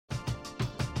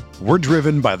We're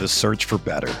driven by the search for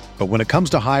better. But when it comes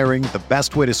to hiring, the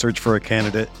best way to search for a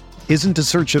candidate isn't to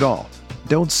search at all.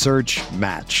 Don't search,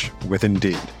 match with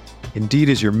Indeed. Indeed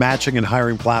is your matching and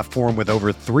hiring platform with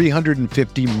over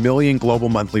 350 million global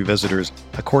monthly visitors,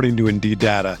 according to Indeed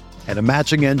data, and a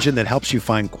matching engine that helps you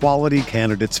find quality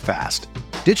candidates fast.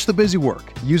 Ditch the busy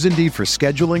work. Use Indeed for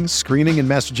scheduling, screening, and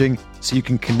messaging so you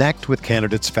can connect with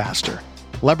candidates faster.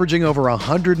 Leveraging over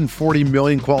 140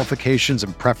 million qualifications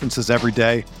and preferences every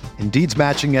day, Indeed's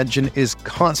matching engine is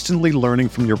constantly learning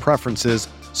from your preferences,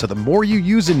 so the more you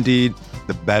use Indeed,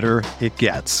 the better it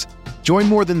gets. Join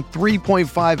more than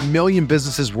 3.5 million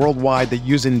businesses worldwide that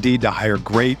use Indeed to hire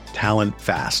great talent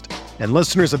fast. And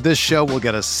listeners of this show will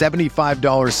get a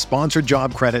 $75 sponsored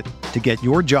job credit to get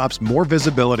your jobs more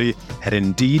visibility at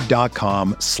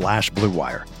Indeed.com/Blue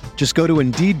Wire. Just go to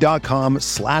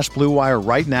Indeed.com/Blue Wire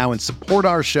right now and support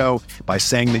our show by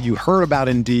saying that you heard about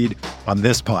Indeed on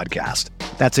this podcast.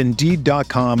 That's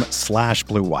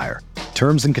Indeed.com/Blue Wire.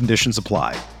 Terms and conditions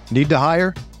apply. Need to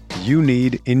hire? You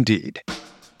need Indeed.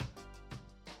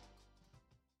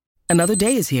 Another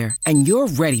day is here, and you're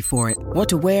ready for it. What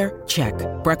to wear? Check.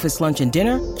 Breakfast, lunch, and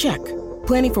dinner? Check.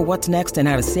 Planning for what's next and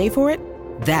how to save for it?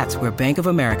 That's where Bank of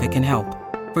America can help.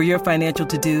 For your financial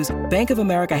to-dos, Bank of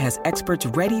America has experts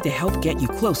ready to help get you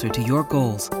closer to your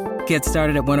goals. Get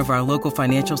started at one of our local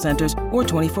financial centers or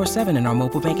 24/7 in our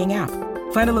mobile banking app.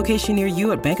 Find a location near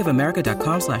you at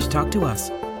bankofamerica.com/talktous.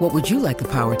 What would you like the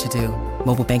power to do?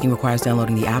 Mobile banking requires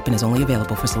downloading the app and is only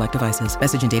available for select devices.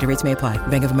 Message and data rates may apply.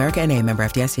 Bank of America NA, member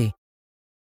FDIC.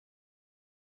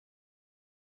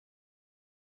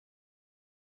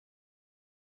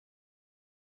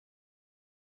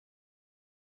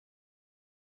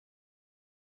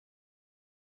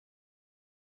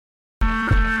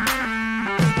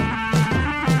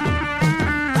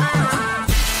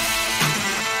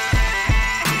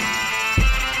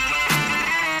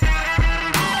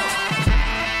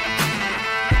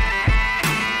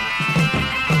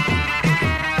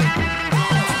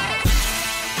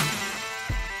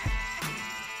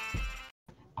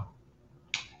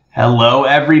 Hello,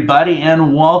 everybody,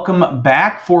 and welcome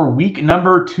back for week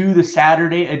number 2, the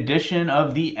Saturday edition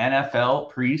of the NFL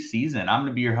preseason. I'm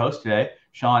going to be your host today,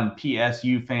 Sean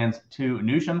PSU Fans 2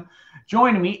 Newsham.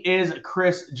 Joining me is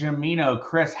Chris Gimino.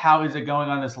 Chris, how is it going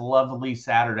on this lovely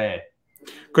Saturday?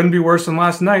 Couldn't be worse than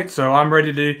last night, so I'm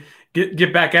ready to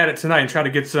get back at it tonight and try to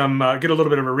get a little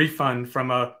bit of a refund from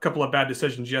a couple of bad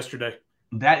decisions yesterday.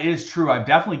 That is true. I've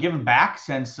definitely given back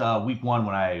since week 1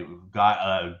 when I got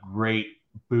a great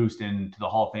boost into the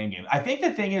Hall of Fame game. I think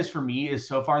the thing is for me is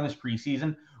so far in this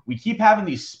preseason, we keep having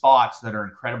these spots that are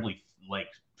incredibly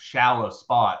shallow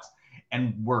spots,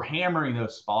 and we're hammering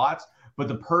those spots, but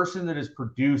the person that is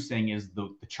producing is the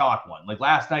chalk one. Like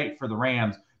last night for the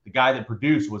Rams, the guy that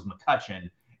produced was McCutcheon,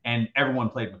 and everyone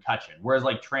played McCutcheon. Whereas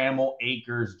like Trammell,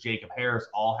 Akers, Jacob Harris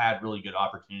all had really good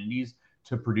opportunities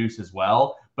to produce as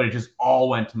well, but it just all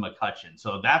went to McCutcheon.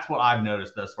 So that's what I've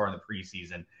noticed thus far in the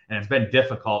preseason, and it's been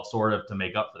difficult sort of to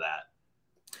make up for that.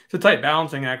 It's a tight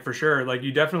balancing act for sure. Like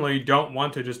you definitely don't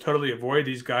want to just totally avoid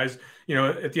these guys. You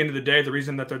know, at the end of the day, the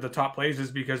reason that they're the top plays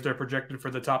is because they're projected for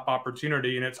the top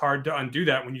opportunity, and it's hard to undo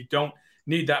that when you don't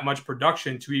need that much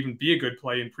production to even be a good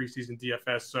play in preseason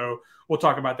DFS. So we'll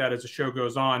talk about that as the show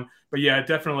goes on. But yeah, it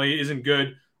definitely isn't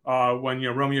good when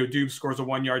Romeo Doubs scores a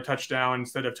 1-yard touchdown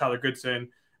instead of Tyler Goodson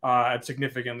at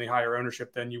significantly higher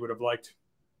ownership than you would have liked.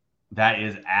 That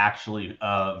is actually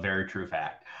a very true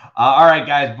fact. All right,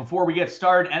 guys, before we get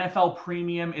started, NFL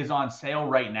Premium is on sale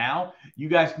right now. You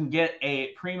guys can get a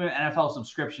premium NFL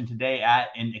subscription today at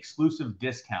an exclusive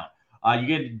discount.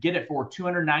 You get it for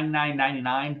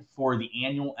 $299.99 for the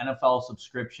annual NFL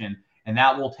subscription, and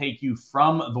that will take you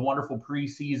from the wonderful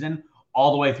preseason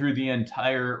all the way through the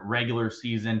entire regular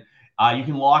season. You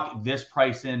can lock this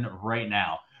price in right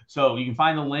now. So you can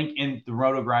find the link in the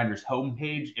Roto Grinders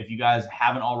homepage if you guys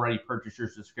haven't already purchased your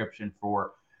subscription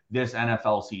for this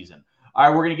NFL season. All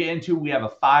right, we're going to get into, we have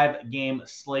a 5-game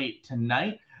slate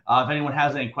tonight. If anyone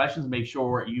has any questions, make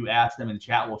sure you ask them in the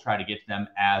chat. We'll try to get to them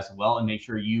as well, and make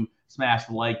sure you smash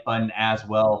the like button as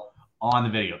well on the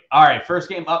video. All right, first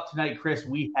game up tonight, Chris,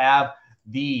 we have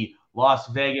the Las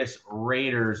Vegas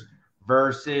Raiders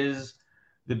versus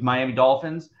the Miami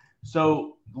Dolphins.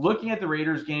 So looking at the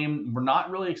Raiders game, we're not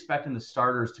really expecting the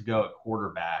starters to go at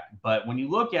quarterback, but when you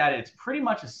look at it, it's pretty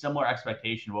much a similar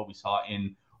expectation to what we saw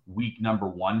in week number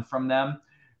 1 from them.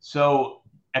 So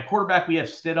at quarterback, we have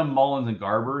Stidham, Mullins, and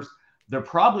Garbers. They're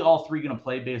probably all three going to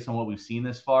play based on what we've seen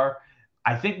this far.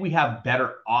 I think we have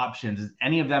better options. Does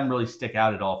any of them really stick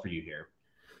out at all for you here?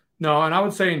 No, and I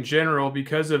would say in general,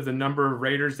 because of the number of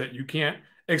Raiders that you can't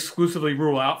exclusively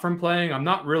rule out from playing. I'm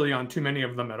not really on too many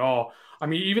of them at all. I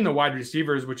mean, even the wide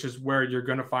receivers, which is where you're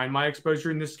going to find my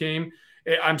exposure in this game,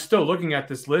 I'm still looking at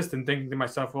this list and thinking to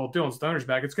myself, well, Dylan Stoner's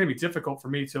back. It's going to be difficult for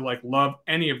me to like love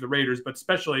any of the Raiders, but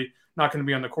especially not going to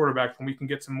be on the quarterback when we can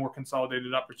get some more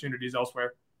consolidated opportunities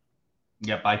elsewhere.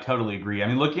 Yep, I totally agree. I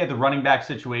mean, looking at the running back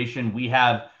situation, we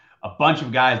have a bunch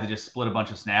of guys that just split a bunch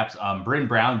of snaps. Britton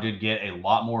Brown did get a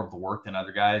lot more of the work than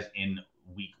other guys in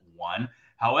week 1.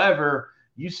 However,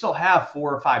 you still have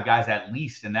 4 or 5 guys at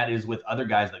least, and that is with other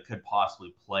guys that could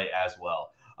possibly play as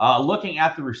well. Looking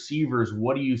at the receivers,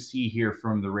 what do you see here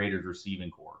from the Raiders receiving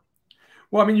core?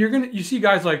 Well, I mean, you see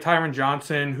guys like Tyron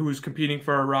Johnson, who's competing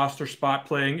for a roster spot,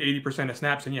 playing 80% of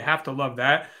snaps, and you have to love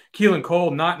that. Keelan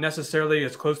Cole, not necessarily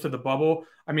as close to the bubble.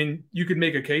 I mean, you could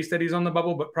make a case that he's on the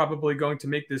bubble, but probably going to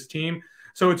make this team.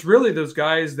 So it's really those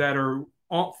guys that are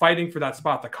fighting for that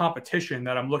spot, the competition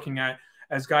that I'm looking at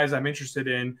as guys I'm interested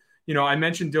in. You know, I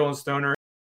mentioned Dylan Stoner.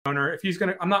 If he's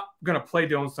I'm not gonna play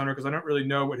Dylan Stoner because I don't really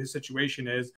know what his situation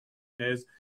is.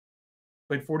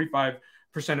 Played 45%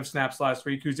 of snaps last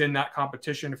week. Who's in that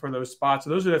competition for those spots? So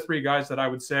those are the 3 guys that I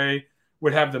would say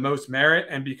would have the most merit.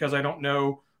 And because I don't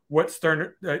know what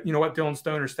what Dylan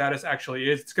Stoner's status actually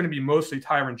is, it's going to be mostly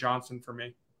Tyron Johnson for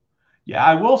me. Yeah,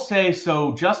 I will say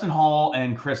so. Justin Hall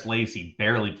and Chris Lacey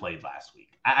barely played last week.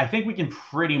 I think we can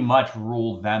pretty much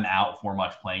rule them out for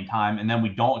much playing time, and then we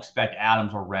don't expect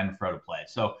Adams or Renfrow to play.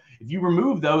 So if you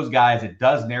remove those guys, it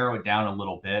does narrow it down a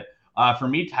little bit. For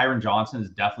me, Tyron Johnson is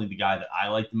definitely the guy that I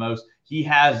like the most. He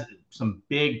has some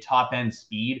big top-end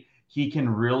speed. He can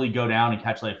really go down and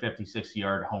catch like a 50,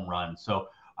 60-yard home run. So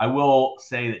I will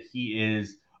say that he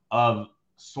is of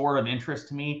sort of interest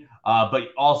to me. But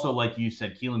also, like you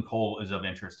said, Keelan Cole is of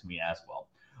interest to me as well.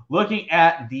 Looking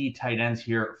at the tight ends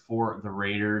here for the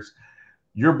Raiders,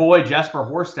 your boy Jesper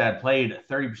Horsted played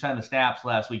 30% of the snaps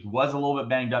last week. He was a little bit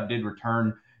banged up, did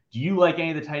return. Do you like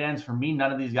any of the tight ends? For me, none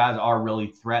of these guys are really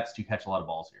threats to catch a lot of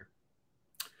balls here.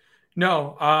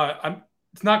 No,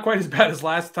 it's not quite as bad as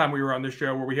last time we were on the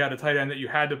show where we had a tight end that you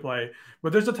had to play.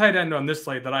 But there's a tight end on this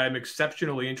slate that I am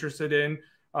exceptionally interested in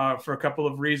for a couple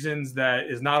of reasons that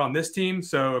is not on this team.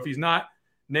 So if he's not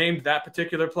named that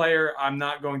particular player, I'm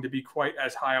not going to be quite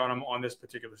as high on him on this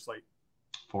particular slate.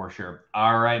 For sure.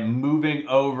 All right, moving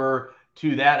over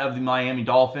to that of the Miami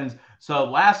Dolphins. So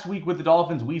last week with the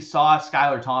Dolphins, we saw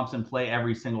Skylar Thompson play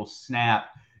every single snap.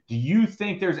 Do you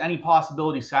think there's any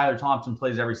possibility Skylar Thompson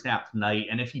plays every snap tonight?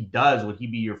 And if he does, would he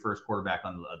be your first quarterback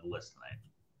on the list tonight?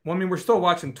 Well, I mean, we're still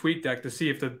watching TweetDeck to see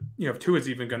if if Tua's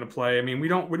even going to play. I mean,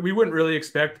 we wouldn't really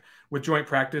expect with joint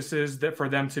practices that for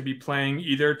them to be playing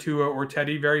either Tua or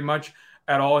Teddy very much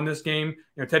at all in this game.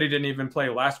 You know, Teddy didn't even play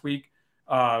last week.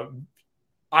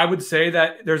 I would say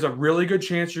that there's a really good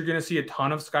chance you're going to see a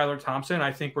ton of Skylar Thompson.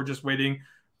 I think we're just waiting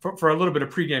for a little bit of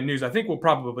pregame news. I think we'll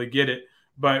probably get it,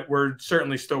 but we're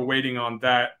certainly still waiting on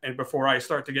that. And before I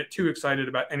start to get too excited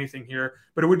about anything here,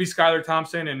 but it would be Skylar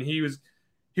Thompson, and he was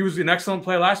an excellent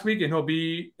play last week, and he'll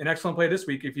be an excellent play this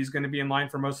week if he's going to be in line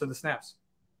for most of the snaps.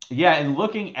 Yeah, and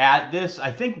looking at this,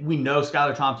 I think we know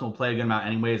Skylar Thompson will play a good amount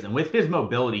anyways, and with his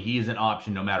mobility, he is an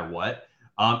option no matter what.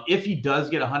 If he does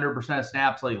get 100% of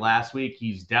snaps like last week,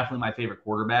 he's definitely my favorite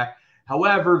quarterback.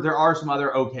 However, there are some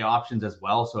other okay options as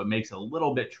well, so it makes it a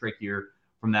little bit trickier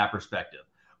from that perspective.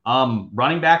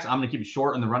 Running backs, I'm going to keep it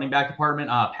short in the running back department.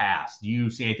 Pass. Do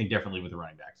you see anything differently with the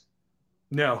running backs?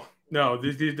 No.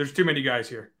 There's too many guys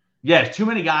here. Yeah, too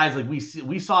many guys. Like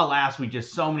we saw last week,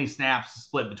 just so many snaps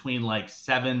split between like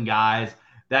 7 guys.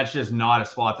 That's just not a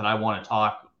spot that I want to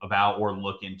talk about or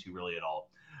look into really at all.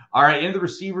 All right, into the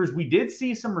receivers, we did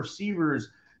see some receivers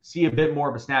see a bit more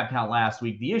of a snap count last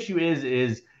week. The issue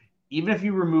is even if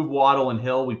you remove Waddle and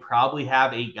Hill, we probably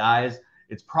have 8 guys.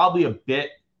 It's probably a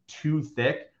bit too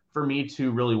thick for me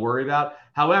to really worry about.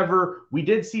 However, we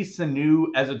did see Sanu,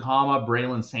 Ezekama,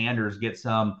 Braylon Sanders get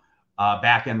some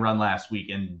back-end run last week,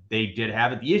 and they did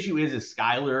have it. The issue is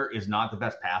Skylar is not the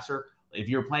best passer. If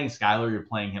you're playing Skylar, you're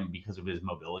playing him because of his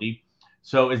mobility.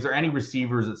 So is there any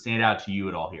receivers that stand out to you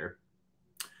at all here?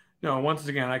 No, once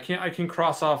again, I can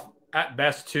cross off at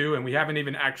best 2, and we haven't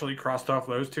even actually crossed off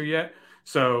those 2 yet.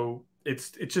 So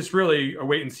it's just really a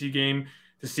wait and see game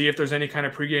to see if there's any kind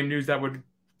of pregame news that would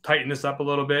tighten this up a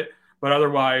little bit. But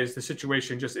otherwise, the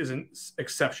situation just isn't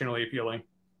exceptionally appealing.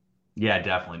 Yeah,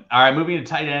 definitely. All right, moving to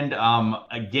tight end.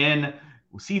 Again,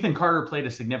 Ethan Carter played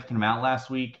a significant amount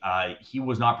last week. He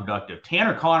was not productive.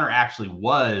 Tanner Conner actually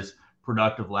was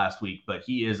productive last week, but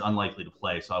he is unlikely to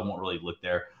play, so I won't really look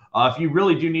there. If you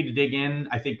really do need to dig in,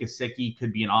 I think Gesicki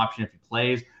could be an option if he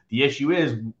plays. The issue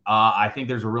is I think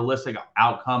there's a realistic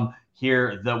outcome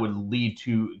here that would lead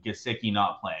to Gesicki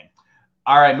not playing.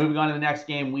 All right, moving on to the next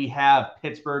game, we have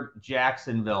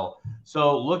Pittsburgh-Jacksonville.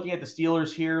 So looking at the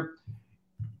Steelers here,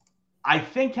 I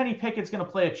think Kenny Pickett's going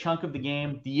to play a chunk of the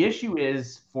game. The issue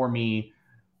is, for me,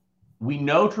 we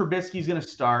know Trubisky's going to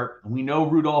start. We know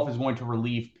Rudolph is going to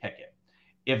relieve Pickett.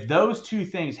 If those two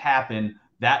things happen,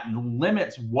 that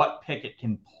limits what Pickett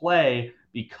can play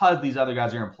because these other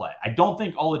guys are going to play. I don't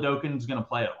think Oladokun going to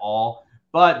play at all,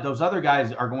 but those other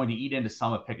guys are going to eat into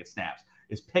some of Pickett's snaps.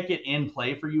 Is Pickett in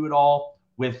play for you at all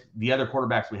with the other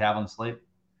quarterbacks we have on the slate?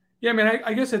 Yeah, I mean,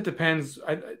 I guess it depends.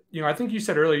 I think you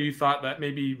said earlier you thought that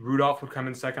maybe Rudolph would come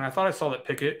in second. I thought I saw that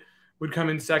Pickett would come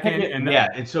in second.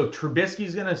 And so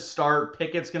Trubisky's going to start,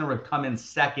 Pickett's going to come in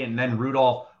second, and then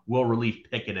Rudolph will relieve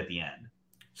Pickett at the end.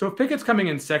 So if Pickett's coming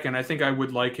in second, I think I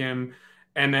would like him.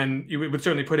 And then you would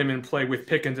certainly put him in play with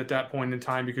Pickens at that point in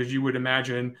time, because you would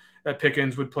imagine that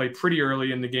Pickens would play pretty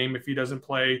early in the game if he doesn't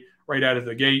play right out of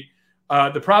the gate.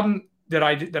 The problem that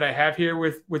I have here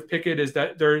with Pickett is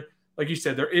that there, like you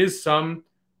said, there is some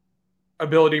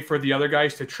ability for the other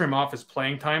guys to trim off his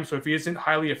playing time. So if he isn't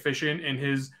highly efficient in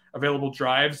his available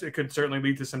drives, it could certainly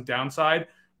lead to some downside.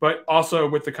 But also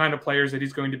with the kind of players that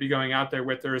he's going to be going out there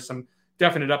with, there is some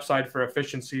definite upside for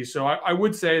efficiency. So I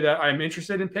would say that I'm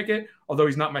interested in Pickett, although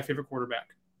he's not my favorite quarterback.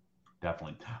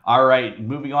 Definitely. All right,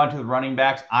 moving on to the running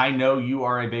backs. I know you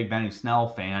are a big Benny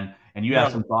Snell fan, and you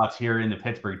have some thoughts here in the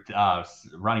Pittsburgh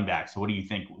running backs. So what do you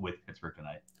think with Pittsburgh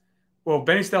tonight? Well,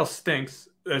 Benny Snell stinks.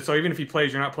 So even if he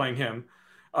plays, you're not playing him.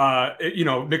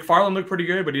 McFarland looked pretty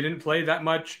good, but he didn't play that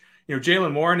much.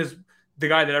 Jaylen Warren is the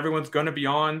guy that everyone's going to be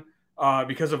on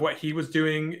because of what he was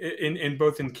doing in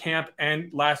both in camp and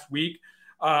last week.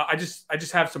 I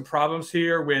just have some problems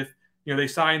here with, they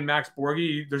signed Max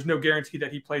Borghi. There's no guarantee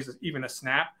that he plays even a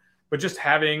snap, but just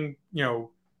having,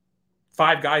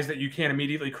 5 guys that you can't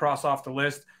immediately cross off the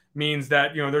list means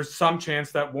that, there's some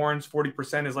chance that Warren's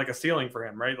 40% is like a ceiling for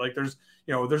him, right? Like there's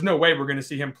no way we're going to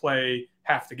see him play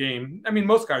half the game. I mean,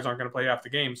 most guys aren't going to play half the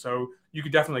game. So you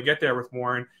could definitely get there with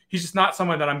Warren. He's just not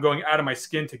someone that I'm going out of my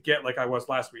skin to get like I was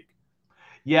last week.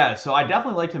 Yeah, so I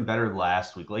definitely liked him better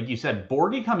last week. Like you said,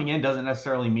 Borghi coming in doesn't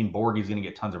necessarily mean Borghi's going to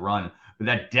get tons of run, but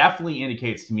that definitely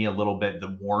indicates to me a little bit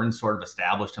that Warren sort of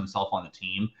established himself on the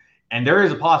team. And there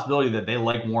is a possibility that they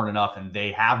like Warren enough and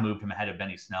they have moved him ahead of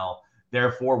Benny Snell.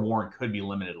 Therefore, Warren could be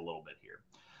limited a little bit here.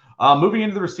 Moving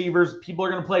into the receivers, people are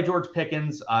going to play George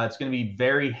Pickens. It's going to be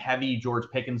very heavy George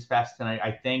Pickens fest tonight.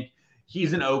 I think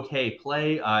he's an okay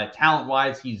play.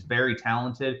 Talent-wise, he's very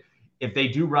talented. If they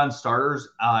do run starters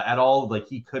at all, like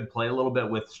he could play a little bit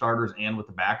with starters and with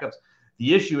the backups.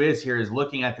 The issue is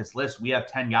looking at this list, we have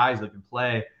 10 guys that can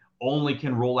play, only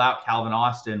can roll out Calvin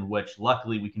Austin, which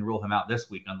luckily we can rule him out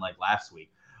this week, unlike last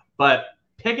week. But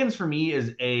Pickens for me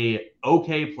is a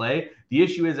okay play. The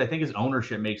issue is I think his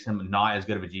ownership makes him not as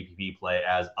good of a GPP play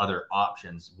as other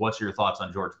options. What's your thoughts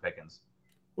on George Pickens?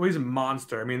 Well, he's a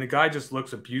monster. I mean, the guy just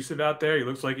looks abusive out there. He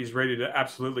looks like he's ready to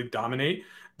absolutely dominate.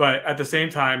 But at the same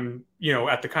time,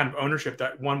 at the kind of ownership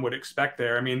that one would expect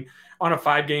there, I mean, on a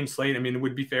 5-game slate, I mean, it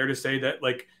would be fair to say that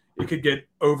like it could get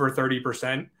over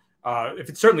 30%, if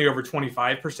it's certainly over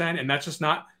 25%. And that's just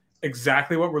not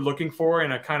exactly what we're looking for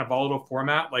in a kind of volatile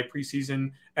format like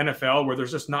preseason NFL, where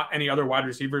there's just not any other wide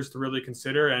receivers to really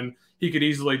consider. And he could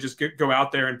easily just go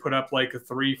out there and put up like a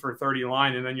 3 for 30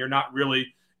 line. And then you're not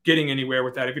really getting anywhere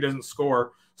with that if he doesn't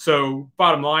score. So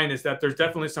bottom line is that there's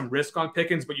definitely some risk on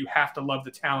Pickens, but you have to love the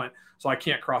talent. So I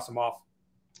can't cross him off.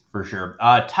 For sure.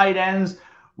 Tight ends,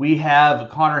 we have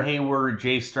Connor Hayward,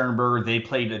 Jay Sternberger. They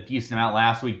played a decent amount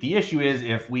last week. The issue is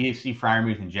if we see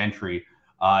Freiermuth and Gentry,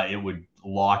 it would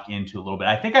lock into a little bit.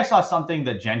 I think I saw something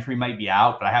that Gentry might be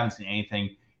out, but I haven't seen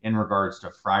anything in regards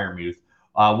to Freiermuth.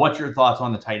 What's your thoughts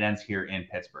on the tight ends here in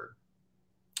Pittsburgh?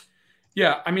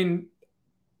 Yeah, I mean,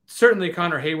 certainly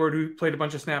Connor Hayward, who played a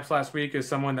bunch of snaps last week, is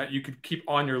someone that you could keep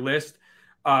on your list.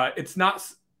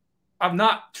 I've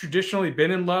not traditionally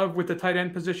been in love with the tight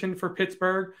end position for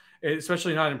Pittsburgh,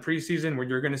 especially not in preseason when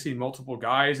you're going to see multiple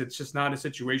guys. It's just not a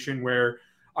situation where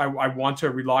I want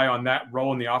to rely on that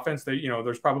role in the offense.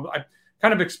 There's probably, I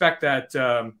kind of expect that,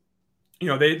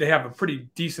 they have a pretty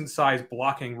decent sized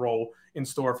blocking role in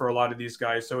store for a lot of these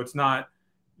guys. So it's not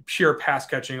pure pass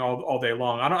catching all day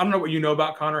long. I don't know what you know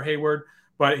about Connor Hayward,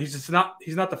 but he's not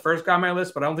the first guy on my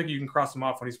list, but I don't think you can cross him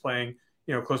off when he's playing,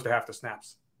 close to half the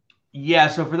snaps. Yeah,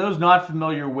 so for those not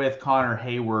familiar with Connor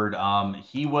Hayward,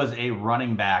 he was a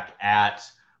running back at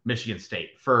Michigan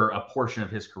State for a portion of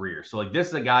his career. So like this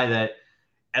is a guy that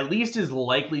at least is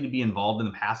likely to be involved in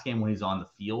the pass game when he's on the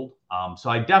field. So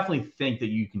I definitely think that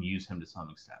you can use him to some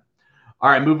extent. All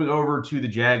right, moving over to the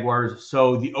Jaguars.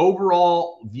 So the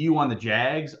overall view on the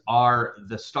Jags are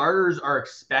the starters are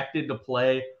expected to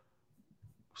play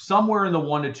somewhere in the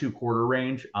 1 to 2 quarter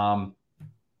range.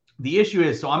 The issue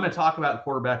is, so I'm going to talk about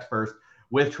quarterbacks first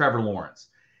with Trevor Lawrence.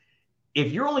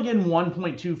 If you're only getting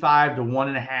 1.25 to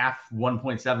 1.5,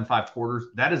 1.75 quarters,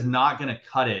 that is not going to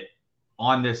cut it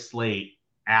on this slate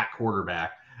at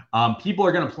quarterback. People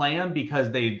are going to play him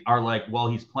because they are like, well,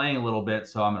 he's playing a little bit,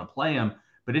 so I'm going to play him.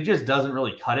 But it just doesn't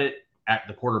really cut it at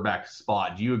the quarterback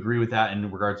spot. Do you agree with that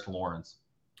in regards to Lawrence?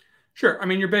 Sure. I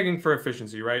mean, you're begging for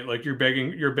efficiency, right? Like you're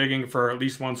begging for at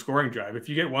least one scoring drive. If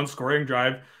you get one scoring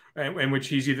drive in which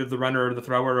he's either the runner or the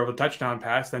thrower of a touchdown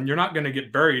pass, then you're not going to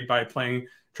get buried by playing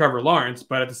Trevor Lawrence.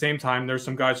 But at the same time, there's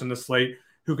some guys on the slate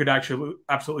who could actually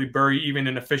absolutely bury even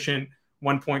an efficient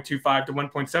 1.25 to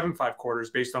 1.75 quarters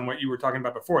based on what you were talking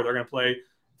about before. They're going to play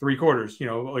 3 quarters,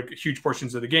 like huge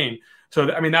portions of the game.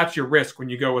 So, I mean, that's your risk when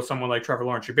you go with someone like Trevor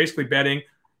Lawrence. You're basically betting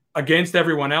against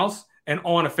everyone else and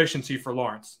on efficiency for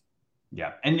Lawrence.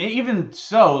 Yeah. And even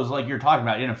so, is like you're talking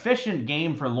about, an efficient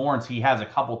game for Lawrence, he has a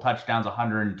couple touchdowns,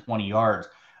 120 yards.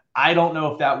 I don't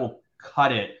know if that will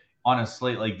cut it on a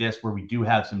slate like this where we do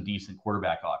have some decent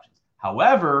quarterback options.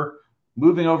 However,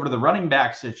 moving over to the running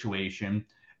back situation,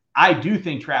 I do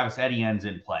think Travis Etienne's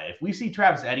in play. If we see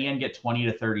Travis Etienne get 20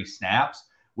 to 30 snaps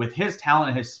with his talent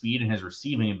and his speed and his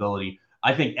receiving ability,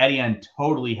 I think Etienne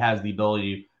totally has the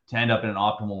ability to end up in an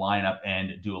optimal lineup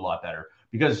and do a lot better.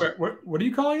 Because what are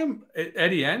you calling him?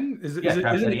 Etienne? Is it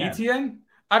Etienne?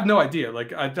 I have no idea. Like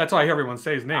that's how I hear everyone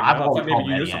say his name. I thought maybe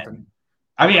you knew something.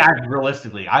 I mean,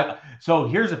 realistically, so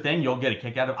here's the thing you'll get a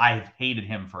kick out of. I have hated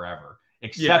him forever,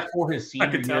 except for his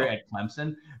senior year at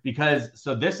Clemson. Because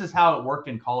so this is how it worked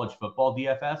in college football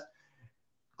DFS.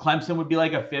 Clemson would be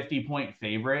like a 50-point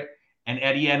favorite, and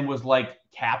Etienne was like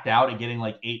capped out at getting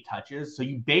like 8 touches. So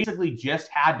you basically just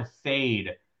had to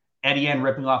fade Etienne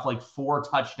ripping off like 4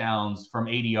 touchdowns from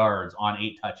 80 yards on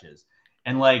 8 touches.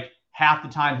 And like half the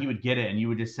time he would get it and you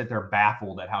would just sit there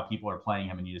baffled at how people are playing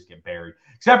him and you just get buried.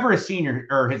 Except for his senior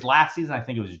or his last season. I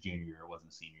think it was his junior year. It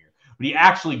wasn't senior year. But he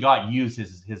actually got used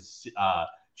his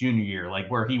junior year, like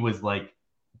where he was like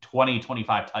 20,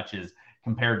 25 touches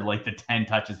compared to like the 10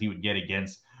 touches he would get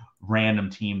against random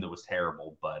team that was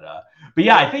terrible. But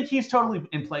yeah, I think he's totally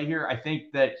in play here. I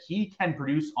think that he can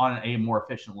produce on a more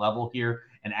efficient level here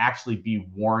and actually be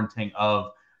warranting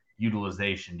of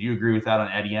utilization. Do you agree with that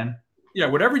on Etienne? Yeah,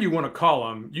 whatever you want to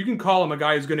call him, you can call him a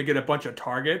guy who's going to get a bunch of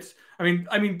targets. I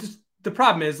mean, just, the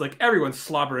problem is like everyone's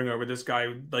slobbering over this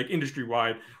guy, like industry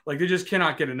wide. Like they just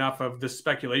cannot get enough of the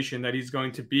speculation that he's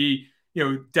going to be,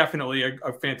 definitely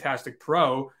a fantastic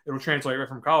pro. It'll translate right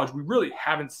from college. We really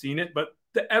haven't seen it, but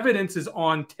the evidence is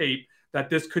on tape that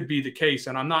this could be the case,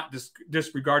 and I'm not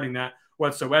disregarding that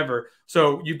whatsoever.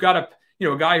 So you've got a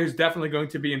guy who's definitely going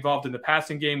to be involved in the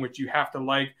passing game, which you have to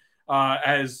like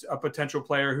as a potential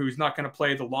player who's not going to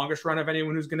play the longest run of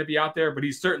anyone who's going to be out there, but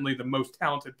he's certainly the most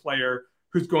talented player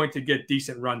who's going to get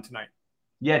decent run tonight.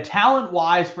 Yeah,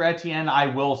 talent-wise for Etienne, I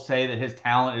will say that his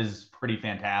talent is pretty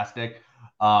fantastic.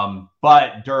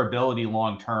 But durability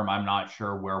long-term, I'm not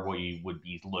sure where we would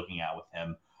be looking at with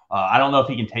him. I don't know if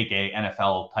he can take a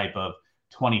NFL type of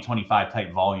 20-25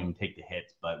 type volume, take the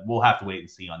hits, but we'll have to wait and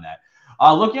see on that.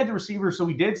 Looking at the receivers, so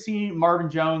we did see Marvin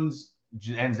Jones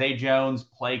and Zay Jones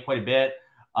play quite a bit.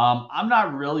 I'm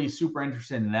not really super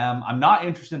interested in them. I'm not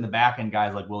interested in the back-end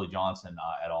guys like Willie Johnson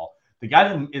at all. The guy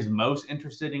that is most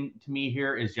interesting to me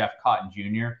here is Jeff Cotton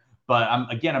Jr., but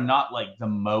I'm not like the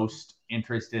most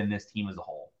interested in this team as a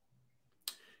whole.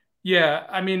 Yeah,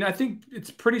 I mean, I think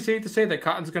it's pretty safe to say that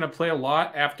Cotton's going to play a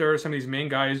lot after some of these main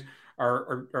guys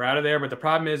are out of there. But the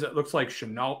problem is it looks like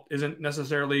Shenault isn't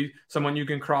necessarily someone you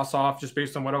can cross off just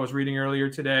based on what I was reading earlier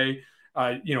today.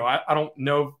 I don't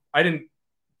know. I didn't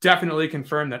definitely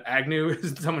confirm that Agnew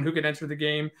is someone who can enter the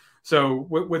game. So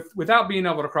without being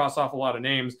able to cross off a lot of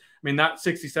names, I mean, that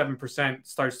 67%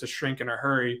 starts to shrink in a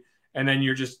hurry. And then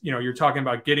you're just, you're talking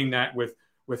about getting that with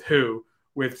who?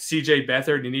 With CJ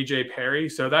Beathard and EJ Perry.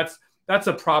 So that's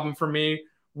a problem for me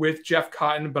with Jeff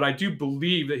Cotton, but I do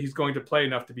believe that he's going to play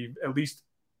enough to be at least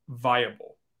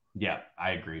viable. Yeah,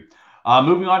 I agree.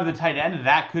 Moving on to the tight end,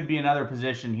 that could be another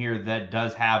position here that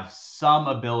does have some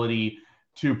ability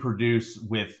to produce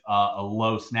with a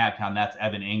low snap count. That's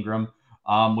Evan Ingram.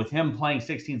 With him playing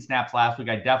 16 snaps last week,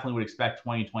 I definitely would expect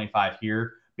 20-25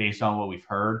 here based on what we've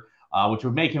heard, which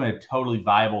would make him a totally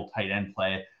viable tight end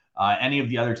play. Any of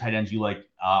the other tight ends you like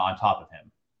on top of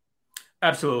him?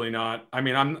 Absolutely not. I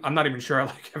mean, I'm not even sure I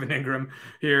like Evan Ingram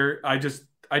here. I just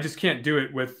can't do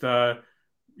it with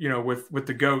with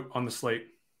the GOAT on the slate.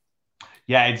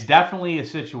 Yeah, it's definitely a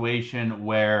situation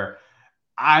where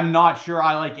I'm not sure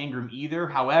I like Ingram either.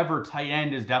 However, tight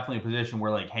end is definitely a position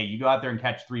where, like, hey, you go out there and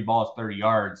catch 3 balls, 30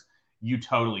 yards, you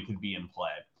totally could be in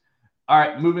play. All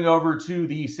right, moving over to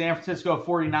the San Francisco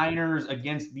 49ers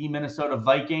against the Minnesota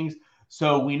Vikings.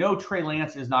 So we know Trey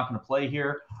Lance is not going to play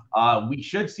here. We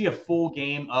should see a full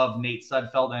game of Nate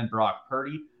Sudfeld and Brock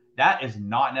Purdy. That is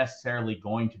not necessarily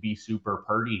going to be super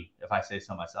Purdy, if I say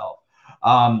so myself.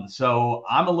 So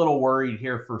I'm a little worried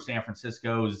here for San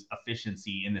Francisco's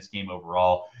efficiency in this game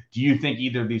overall. Do you think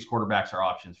either of these quarterbacks are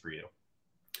options for you?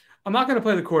 I'm not going to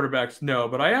play the quarterbacks, no,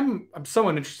 but I'm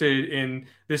somewhat interested in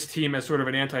this team as sort of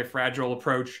an anti-fragile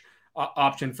approach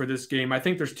option for this game. I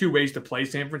think there's two ways to play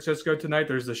San Francisco tonight.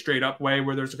 There's the straight up way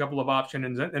where there's a couple of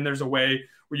options, and there's a way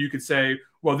where you could say,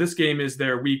 well, this game is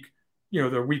their week,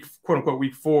 their week, quote unquote,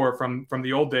 week 4 from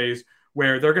the old days,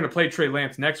 where they're going to play Trey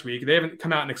Lance next week. They haven't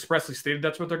come out and expressly stated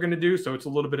that's what they're going to do, so it's a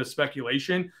little bit of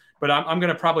speculation. But I'm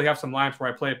going to probably have some lineups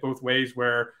where I play it both ways,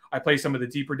 where I play some of the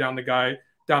deeper down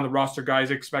the roster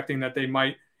guys, expecting that they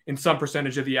might, in some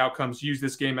percentage of the outcomes, use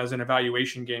this game as an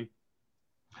evaluation game.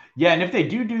 Yeah, and if they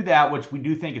do that, which we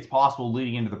do think it's possible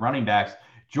leading into the running backs,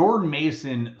 Jordan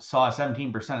Mason saw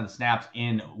 17% of the snaps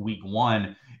in week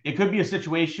 1. It could be a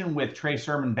situation with Trey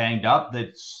Sermon banged up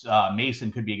that Mason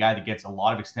could be a guy that gets a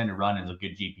lot of extended run and is a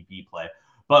good GPP play.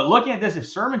 But looking at this, if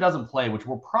Sermon doesn't play, which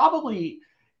we're probably,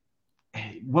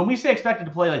 when we say expected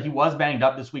to play, like he was banged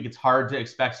up this week, it's hard to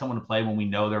expect someone to play when we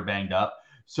know they're banged up.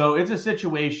 So it's a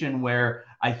situation where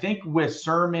I think with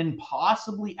Sermon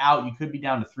possibly out, you could be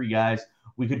down to 3 guys.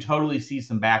 We could totally see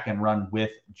some back end run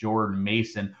with Jordan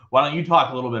Mason. Why don't you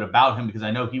talk a little bit about him? Because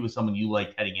I know he was someone you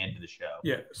liked heading into the show.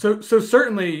 Yeah. So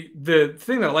certainly the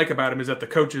thing that I like about him is that the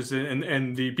coaches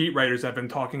and the beat writers have been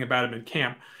talking about him in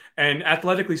camp. And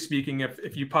athletically speaking,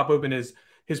 if you pop open his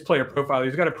player profile,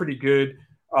 he's got a pretty good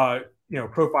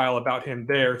profile about him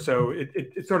there. So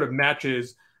it sort of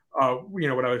matches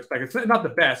what I would expect. It's not the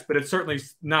best, but it's certainly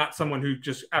not someone who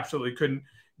just absolutely couldn't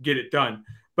get it done.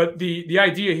 But the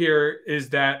idea here is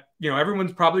that,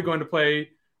 everyone's probably going to play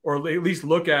or at least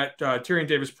look at Tyrion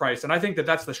Davis-Price. And I think that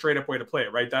that's the straight up way to play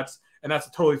it, right? That's a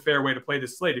totally fair way to play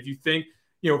this slate. If you think,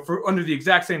 for under the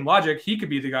exact same logic, he could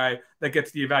be the guy that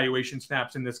gets the evaluation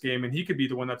snaps in this game. And he could be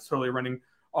the one that's totally running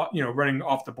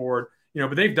off the board,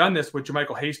 but they've done this with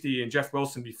JaMycal Hasty and Jeff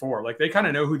Wilson before. Like they kind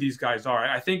of know who these guys are.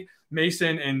 I think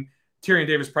Mason and Tyrion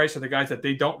Davis-Price are the guys that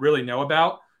they don't really know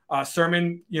about.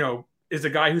 Sermon, is a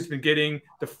guy who's been getting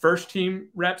the first team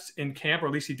reps in camp, or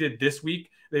at least he did this week.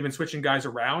 They've been switching guys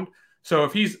around. So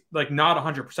if he's like not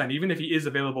 100%, even if he is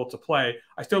available to play,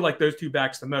 I still like those two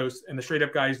backs the most. And the straight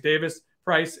up guys,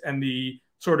 Davis-Price, and the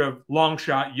sort of long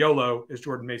shot YOLO is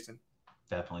Jordan Mason.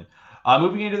 Definitely.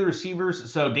 Moving into the receivers.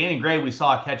 So Danny Gray, we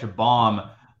saw catch a bomb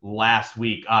last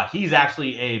week. He's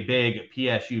actually a big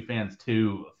PSU fans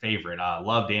too favorite.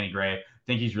 Love Danny Gray.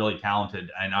 Think he's really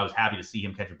talented, and I was happy to see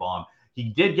him catch a bomb. He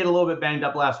did get a little bit banged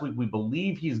up last week. We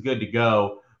believe he's good to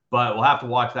go, but we'll have to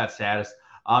watch that status.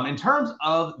 In terms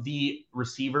of the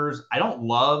receivers, I don't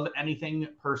love anything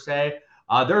per se.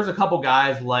 There's a couple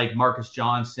guys like Marcus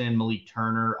Johnson, Malik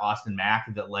Turner, Austin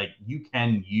Mack that like you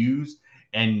can use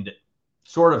and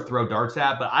sort of throw darts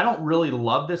at, but I don't really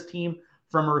love this team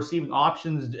from a receiving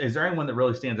options. Is there anyone that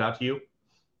really stands out to you?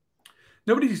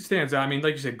 Nobody stands out. I mean,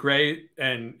 like you said, Gray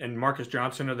and Marcus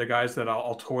Johnson are the guys that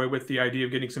I'll toy with the idea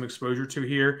of getting some exposure to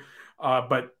here.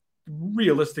 But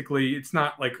realistically, it's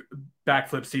not like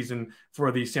backflip season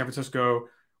for the San Francisco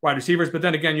wide receivers. But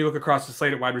then again, you look across the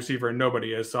slate at wide receiver and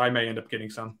nobody is. So I may end up getting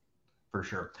some. For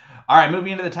sure. All right,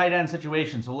 moving into the tight end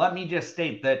situation. So let me just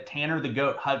state that Tanner the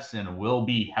Goat Hudson will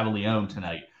be heavily owned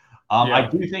tonight. I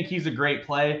do think he's a great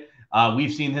play.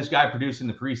 We've seen this guy produce in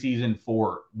the preseason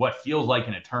for what feels like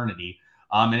an eternity.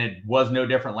 And it was no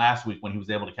different last week when he was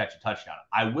able to catch a touchdown.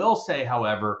 I will say,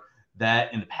 however,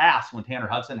 that in the past, when Tanner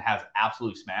Hudson has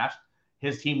absolutely smashed,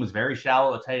 his team was very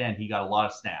shallow at tight end. He got a lot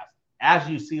of snaps. As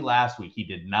you see last week, he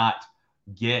did not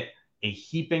get a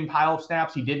heaping pile of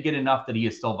snaps. He did get enough that he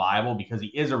is still viable because he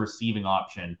is a receiving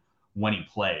option when he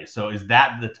plays. So is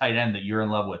that the tight end that you're in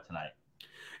love with tonight?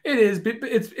 It is, but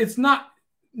it's not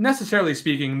necessarily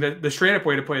speaking. The straight up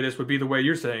way to play this would be the way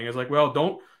you're saying is like, well,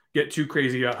 don't get too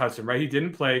crazy about Hudson, right? He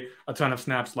didn't play a ton of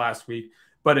snaps last week.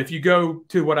 But if you go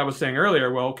to what I was saying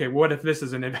earlier, well, okay, what if this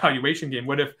is an evaluation game?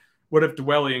 What if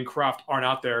Dwelley and Croft aren't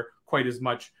out there quite as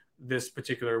much this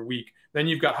particular week? Then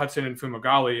you've got Hudson and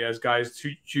Fumagalli as guys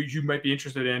who you might be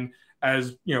interested in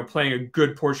as, playing a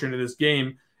good portion of this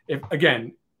game.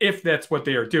 If that's what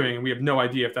they are doing, and we have no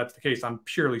idea if that's the case. I'm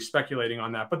purely speculating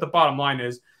on that. But the bottom line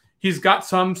is he's got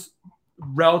some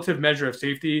relative measure of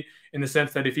safety in the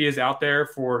sense that if he is out there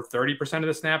for 30% of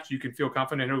the snaps, you can feel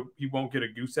confident he won't get a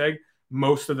goose egg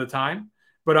most of the time.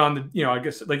 But on the, I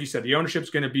guess, like you said, the ownership's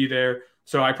going to be there.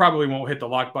 So I probably won't hit the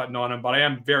lock button on him, but I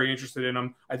am very interested in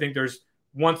him. I think there's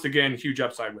once again, huge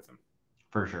upside with him.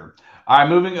 For sure. All right,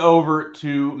 moving over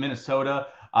to Minnesota.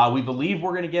 We believe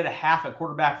we're going to get a half at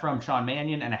quarterback from Sean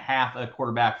Mannion and a half at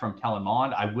quarterback from Kellen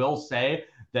Mond. I will say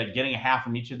that getting a half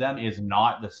from each of them is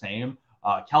not the same.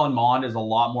 Kellen Mond is a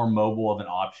lot more mobile of an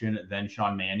option than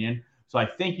Sean Mannion. So I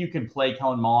think you can play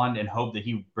Kellen Mond and hope that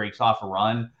he breaks off a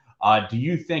run. Do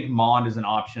you think Mond is an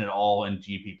option at all in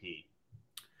GPP?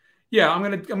 Yeah, I'm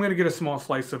gonna get a small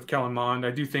slice of Kellen Mond.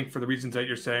 I do think for the reasons that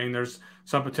you're saying, there's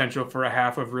some potential for a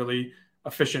half of really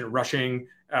efficient rushing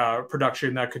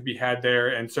production that could be had there,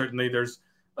 and certainly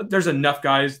there's enough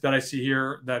guys that I see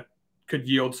here that could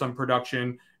yield some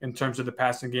production in terms of the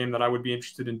passing game that I would be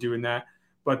interested in doing that.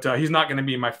 But he's not going to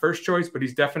be my first choice, but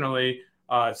he's definitely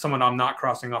someone I'm not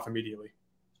crossing off immediately.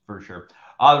 For sure.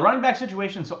 The running back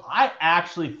situation. So I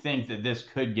actually think that this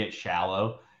could get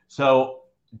shallow. So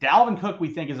Dalvin Cook, we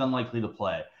think, is unlikely to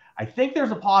play. I think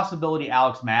there's a possibility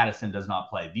Alex Madison does not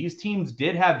play. These teams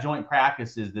did have joint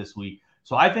practices this week,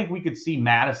 so I think we could see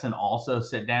Madison also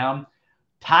sit down.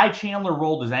 Ty Chandler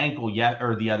rolled his ankle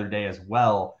the other day as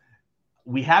well.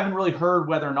 We haven't really heard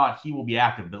whether or not he will be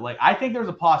active, but I think there's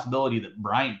a possibility that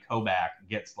Bryant Koback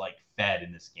gets fed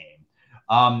in this game.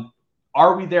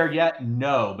 Are we there yet?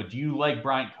 No, but do you like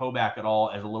Bryant Koback at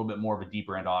all as a little bit more of a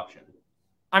deeper end option?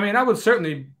 I mean, I would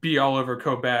certainly be all over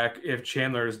Koback if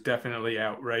Chandler is definitely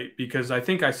out, right? Because I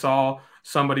think I saw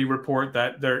somebody report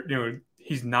that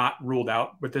he's not ruled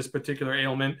out with this particular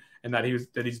ailment, and that he's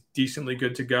decently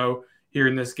good to go here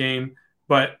in this game.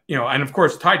 But and of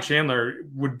course, Ty Chandler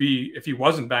would be, if he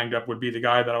wasn't banged up, would be the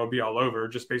guy that I would be all over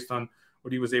just based on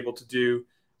what he was able to do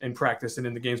in practice and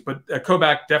in the games. But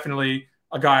Koback, definitely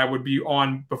a guy I would be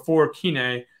on before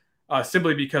Kine.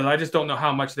 Simply because I just don't know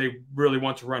how much they really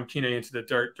want to run Kine into the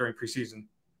dirt during preseason.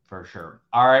 For sure.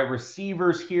 All right,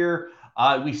 receivers here.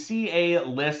 We see a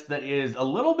list that is a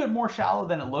little bit more shallow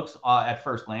than it looks at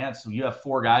first glance. So you have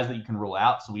 4 guys that you can rule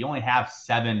out. So we only have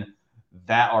 7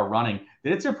 that are running.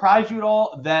 Did it surprise you at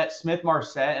all that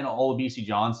Smith-Marsette and Olabisi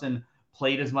Johnson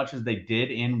played as much as they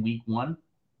did in week 1?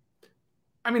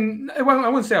 I mean, I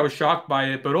wouldn't say I was shocked by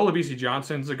it, but Olabisi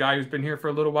Johnson's a guy who's been here for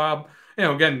a little while.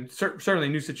 Again, certainly a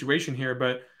new situation here,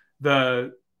 but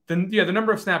the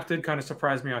number of snaps did kind of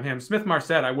surprise me on him.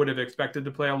 Smith-Marsette, I would have expected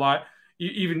to play a lot.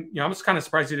 Even, I'm just kind of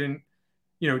surprised he didn't,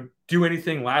 do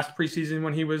anything last preseason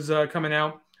when he was coming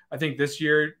out. I think this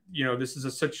year, this is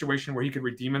a situation where he could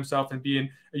redeem himself and be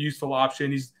a useful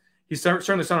option. He's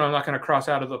certainly someone I'm not going to cross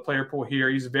out of the player pool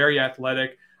here. He's very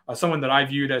athletic, someone that I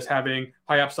viewed as having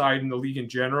high upside in the league in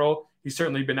general. He's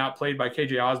certainly been outplayed by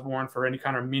KJ Osborne for any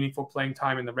kind of meaningful playing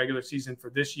time in the regular season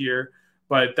for this year.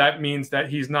 But that means that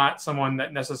he's not someone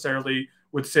that necessarily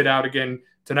would sit out again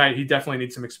tonight. He definitely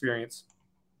needs some experience.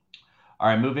 All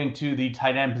right, moving to the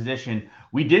tight end position.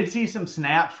 We did see some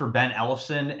snaps for Ben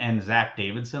Ellefson and Zach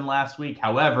Davidson last week.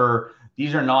 However,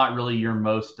 these are not really your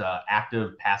most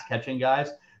active pass catching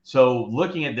guys. So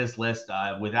looking at this list,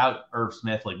 without Irv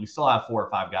Smith, we still have 4 or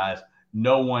 5 guys.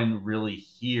 No one really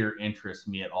here interests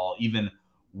me at all, even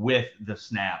with the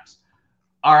snaps.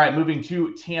 All right, moving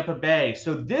to Tampa Bay.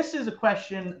 So this is a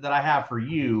question that I have for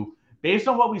you. Based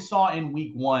on what we saw in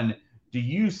week 1, do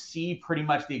you see pretty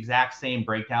much the exact same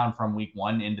breakdown from week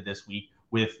 1 into this week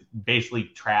with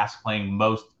basically Trask playing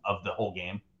most of the whole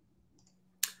game?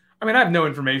 I mean, I have no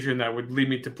information that would lead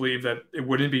me to believe that it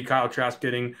wouldn't be Kyle Trask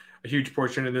getting a huge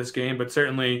portion of this game, but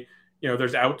certainly,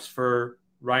 there's outs for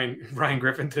Ryan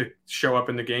Griffin to show up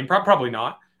in the game. Probably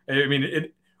not. I mean,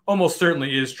 it almost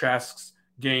certainly is Trask's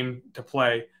game to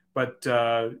play. But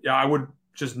I would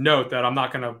just note that I'm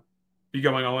not going to be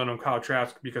going all in on Kyle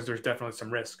Trask because there's definitely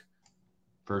some risk.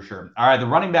 For sure. All right, the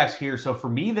running backs here. So for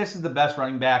me, this is the best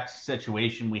running back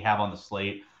situation we have on the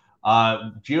slate.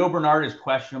 Gio Bernard is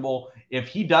questionable. If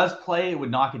he does play, it would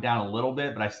knock it down a little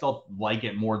bit, but I still like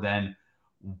it more than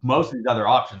most of these other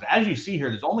options. As you see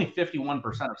here, there's only 51%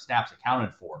 of snaps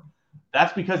accounted for.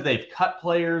 That's because they've cut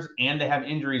players and they have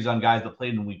injuries on guys that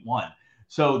played in week 1.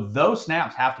 So those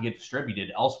snaps have to get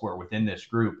distributed elsewhere within this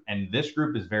group, and this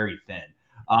group is very thin.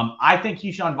 I think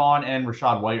Keyshawn Vaughn and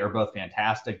Rachaad White are both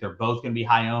fantastic. They're both going to be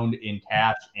high-owned in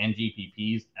cash and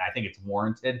GPPs, and I think it's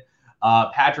warranted.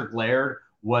 Patrick Laird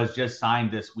was just signed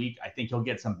this week. I think he'll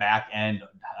get some back-end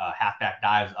halfback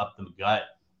dives up the gut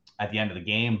at the end of the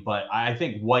game. But I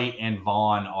think White and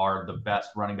Vaughn are the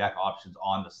best running back options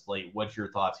on the slate. What's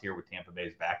your thoughts here with Tampa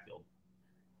Bay's backfield?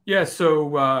 Yeah,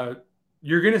 so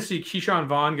you're going to see Keyshawn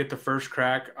Vaughn get the first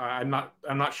crack. I'm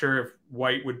not sure if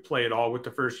White would play at all with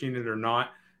the first unit or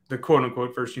not, the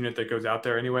quote-unquote first unit that goes out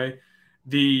there anyway.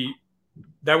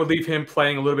 That would leave him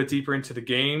playing a little bit deeper into the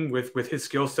game with his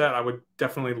skill set. I would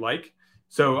definitely like.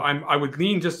 So I would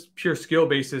lean just pure skill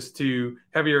basis to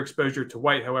heavier exposure to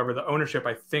White. However, the ownership,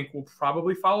 I think, will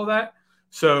probably follow that.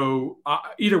 So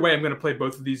either way, I'm going to play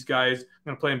both of these guys.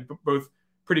 I'm going to play them both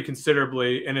pretty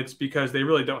considerably, and it's because they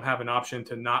really don't have an option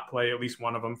to not play at least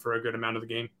one of them for a good amount of the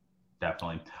game.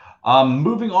 Definitely.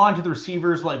 Moving on to the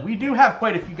receivers, like we do have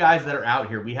quite a few guys that are out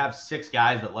here. We have 6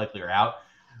 guys that likely are out.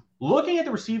 Looking at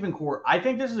the receiving core, I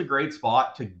think this is a great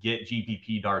spot to get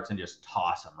GPP darts and just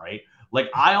toss them, right? Like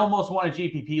I almost won a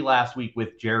GPP last week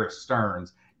with Jerris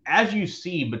Stearns. As you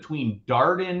see, between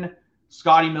Darden,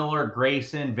 Scotty Miller,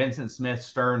 Grayson, Vincent Smith,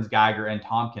 Stearns, Geiger, and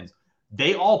Tompkins,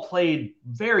 they all played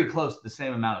very close to the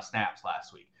same amount of snaps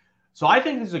last week. So I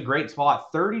think this is a great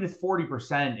spot. 30 to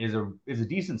 40% is a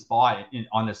decent spot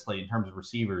on this slate in terms of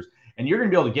receivers. And you're going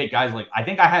to be able to get guys like, I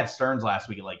think I had Stearns last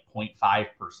week at like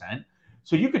 0.5%.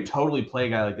 So you could totally play a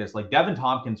guy like this. Like Devin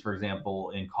Tompkins, for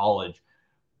example, in college,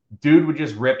 dude would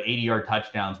just rip 80-yard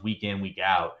touchdowns week in, week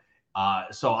out.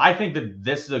 So I think that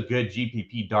this is a good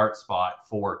GPP dart spot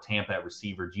for Tampa at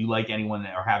receiver. Do you like anyone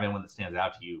or have anyone that stands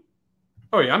out to you?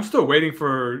 Oh, yeah. I'm still waiting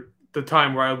for the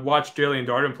time where I watch Jalen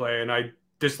Darden play and I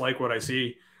dislike what I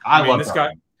see. I mean, this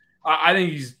guy, I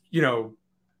think he's,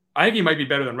 I think he might be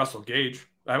better than Russell Gage.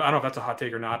 I don't know if that's a hot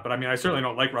take or not, but I mean, I certainly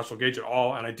don't like Russell Gage at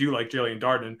all. And I do like Jalen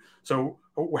Darden. So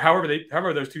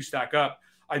however those two stack up,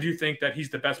 I do think that he's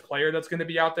the best player that's going to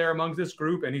be out there among this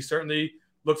group. And he certainly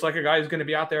looks like a guy who's going to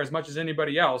be out there as much as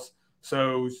anybody else.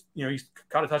 So, he's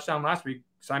caught a touchdown last week.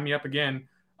 Sign me up again.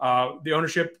 The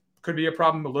ownership could be a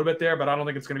problem a little bit there, but I don't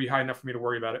think it's going to be high enough for me to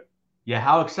worry about it. Yeah,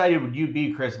 how excited would you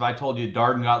be, Chris, if I told you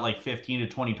Darden got like 15 to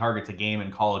 20 targets a game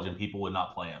in college and people would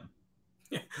not play him?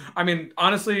 Yeah. I mean,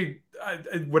 honestly,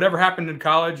 whatever happened in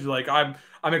college, like I'm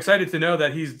excited to know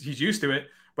that he's used to it.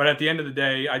 But at the end of the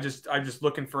day, I'm just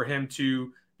looking for him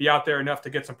to be out there enough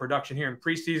to get some production here in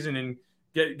preseason and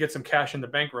get some cash in the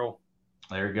bankroll.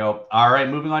 There you go. All right,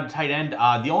 moving on to tight end.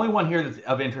 The only one here that's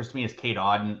of interest to me is Cade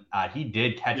Otton. He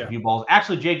did catch a few balls.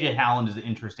 Actually, J.J. Howland is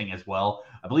interesting as well.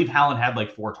 I believe Howland had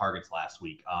like 4 targets last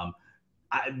week.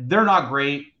 They're not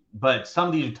great, but some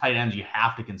of these tight ends you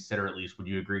have to consider at least. Would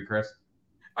you agree, Chris?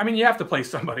 I mean, you have to play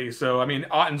somebody. So, I mean,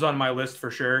 Otton's on my list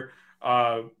for sure.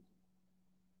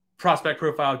 Prospect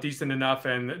profile decent enough,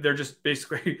 and they're just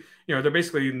basically, they're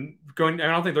basically going. I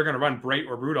don't think they're going to run Brait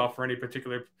or Rudolph for any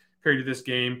particular period of this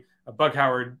game. Bug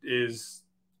Howard is,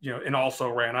 and also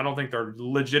ran. I don't think they're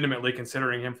legitimately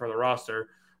considering him for the roster.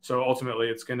 So ultimately,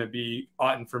 it's going to be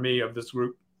Otton for me of this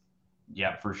group.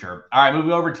 Yeah, for sure. All right,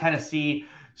 moving over to Tennessee.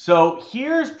 So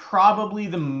here's probably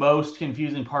the most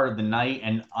confusing part of the night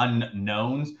and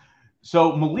unknowns.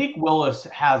 So Malik Willis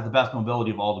has the best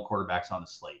mobility of all the quarterbacks on the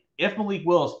slate. If Malik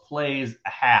Willis plays a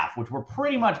half, which we're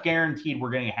pretty much guaranteed we're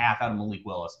getting a half out of Malik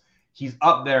Willis, he's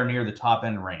up there near the top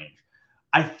end range.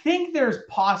 I think there's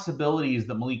possibilities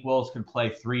that Malik Willis could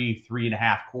play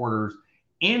 3.5 quarters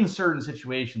in certain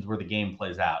situations where the game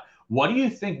plays out. What do you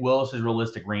think Willis's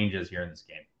realistic range is here in this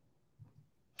game?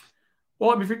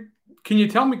 Well, I mean, can you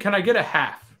tell me, can I get a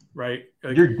half, right?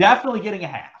 Like, you're definitely getting a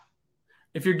half.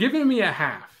 If you're giving me a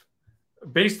half,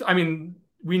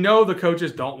 we know the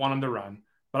coaches don't want him to run,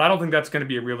 but I don't think that's going to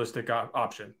be a realistic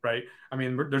option, right? I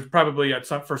mean, there's probably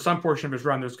for some portion of his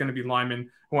run, there's going to be linemen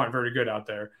who aren't very good out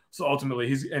there. So ultimately,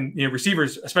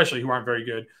 receivers especially who aren't very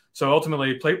good. So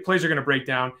ultimately, plays are going to break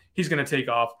down. He's going to take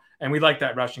off, and we like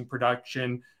that rushing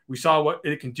production. We saw what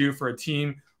it can do for a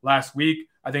team last week.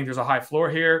 I think there's a high floor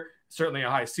here, certainly a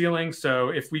high ceiling. So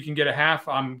if we can get a half,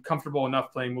 I'm comfortable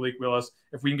enough playing Malik Willis.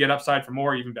 If we can get upside for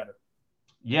more, even better.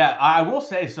 Yeah, I will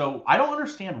say, so I don't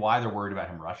understand why they're worried about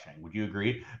him rushing. Would you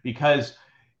agree? Because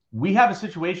we have a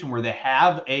situation where they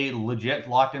have a legit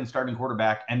locked-in starting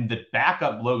quarterback, and the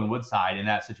backup Logan Woodside in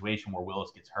that situation where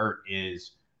Willis gets hurt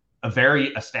is a very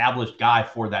established guy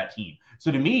for that team.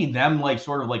 So to me, them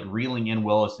sort of reeling in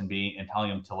Willis and telling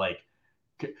him to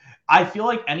I feel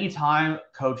like anytime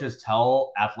coaches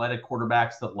tell athletic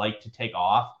quarterbacks that like to take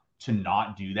off to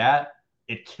not do that,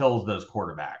 it kills those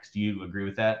quarterbacks. Do you agree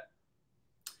with that?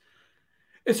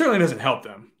 It certainly doesn't help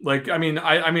them.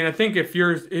 I think if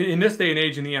you're in this day and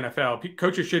age in the NFL,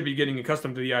 coaches should be getting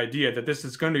accustomed to the idea that this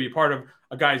is going to be part of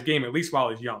a guy's game, at least while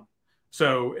he's young.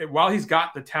 So while he's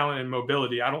got the talent and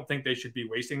mobility, I don't think they should be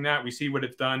wasting that. We see what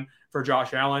it's done for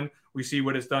Josh Allen. We see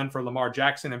what it's done for Lamar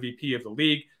Jackson, MVP of the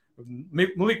league.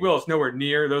 Malik Willis nowhere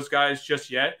near those guys just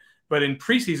yet, but in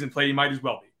preseason play, he might as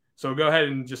well be. So go ahead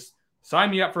and just sign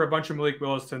me up for a bunch of Malik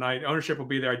Willis tonight. Ownership will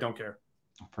be there. I don't care.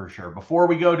 For sure. Before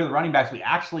we go to the running backs, we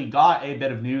actually got a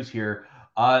bit of news here.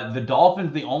 The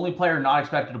Dolphins, the only player not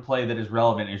expected to play that is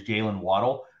relevant is Jalen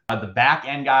Waddle. The back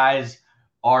end guys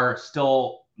are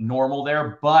still normal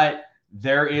there, but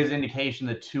there is indication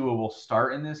that Tua will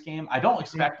start in this game. I don't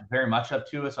expect very much of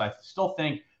Tua, so I still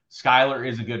think Skyler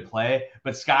is a good play.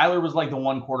 But Skyler was like the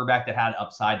one quarterback that had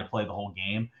upside to play the whole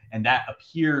game, and that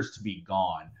appears to be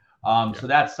gone. So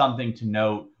that's something to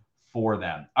note for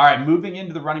them. All right, moving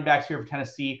into the running backs here for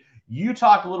Tennessee. You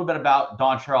talked a little bit about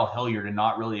Dontrell Hilliard and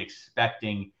not really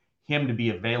expecting him to be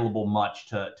available much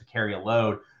to carry a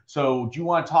load. So do you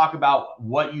want to talk about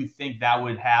what you think that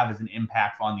would have as an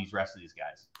impact on these rest of these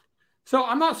guys? So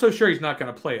I'm not so sure he's not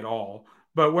going to play at all.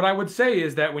 But what I would say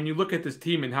is that when you look at this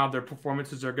team and how their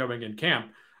performances are going in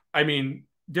camp, I mean,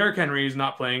 Derrick Henry is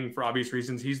not playing for obvious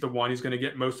reasons. He's the one who's going to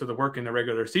get most of the work in the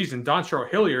regular season. Dontrell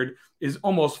Hilliard is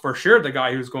almost for sure the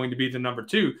guy who's going to be the number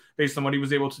 2 based on what he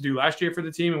was able to do last year for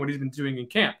the team and what he's been doing in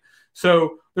camp.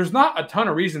 So there's not a ton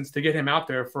of reasons to get him out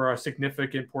there for a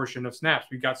significant portion of snaps.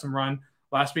 We got some run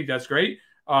last week. That's great.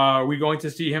 Are we going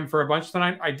to see him for a bunch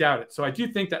tonight? I doubt it. So I do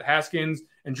think that Haskins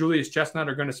and Julius Chestnut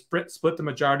are going to split the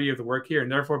majority of the work here,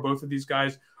 and therefore both of these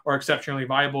guys are exceptionally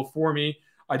viable for me.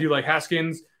 I do like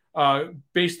Haskins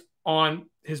based on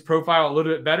his profile a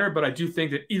little bit better, but I do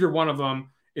think that either one of them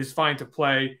is fine to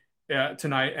play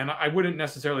tonight, and I wouldn't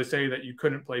necessarily say that you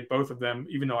couldn't play both of them,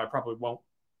 even though I probably won't.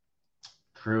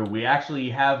 True. We actually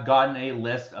have gotten a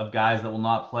list of guys that will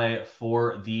not play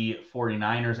for the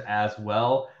 49ers as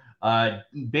well.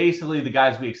 Basically, the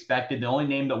guys we expected. The only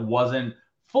name that wasn't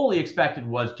fully expected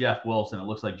was Jeff Wilson. It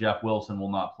looks like Jeff Wilson will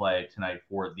not play tonight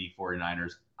for the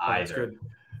 49ers either. That's good.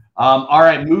 All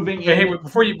right, moving in. Hey,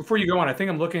 before you go on, I think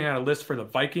I'm looking at a list for the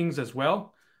Vikings as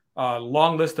well.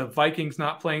 Long list of Vikings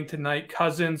not playing tonight: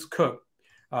 Cousins, Cook,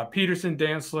 Peterson,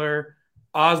 Dantzler,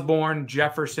 Osborne,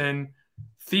 Jefferson,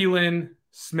 Thielen,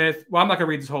 Smith. Well, I'm not going to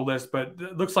read this whole list, but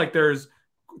it looks like there's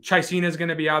Chisena is going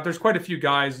to be out. There's quite a few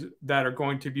guys that are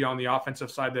going to be on the offensive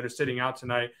side that are sitting out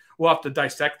tonight. We'll have to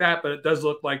dissect that, but it does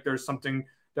look like there's something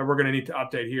that we're going to need to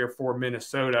update here for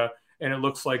Minnesota, and it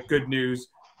looks like good news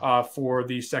for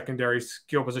the secondary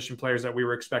skill position players that we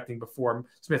were expecting before,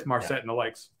 Smith, Marset, and the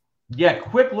likes. Yeah,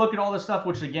 quick look at all this stuff,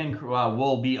 which, again,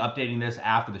 we'll be updating this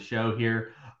after the show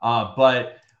here.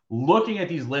 But looking at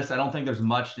these lists, I don't think there's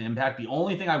much to impact. The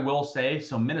only thing I will say,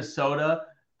 so Minnesota,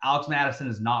 Alex Madison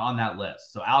is not on that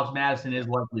list. So Alex Madison is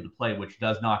likely to play, which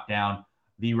does knock down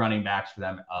the running backs for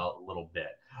them a little bit.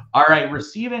 All right,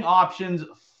 receiving options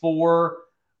for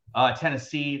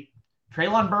Tennessee.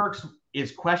 Treylon Burks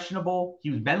is questionable.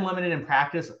 He's been limited in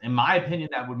practice. In my opinion,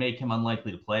 that would make him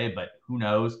unlikely to play, but who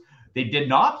knows? They did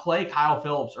not play Kyle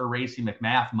Phillips or Racey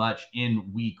McMath much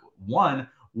in week 1.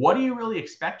 What do you really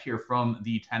expect here from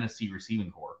the Tennessee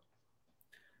receiving corps?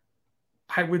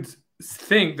 I would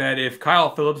think that if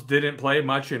Kyle Phillips didn't play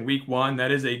much in week 1,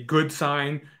 that is a good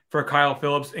sign for Kyle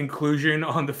Phillips' inclusion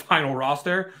on the final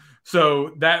roster.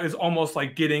 So that is almost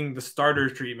like getting the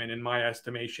starters treatment in my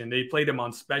estimation. They played him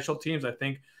on special teams. I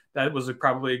think that was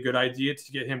probably a good idea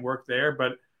to get him work there.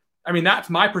 But I mean, that's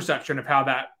my perception of how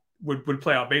that would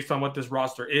play out based on what this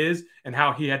roster is and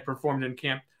how he had performed in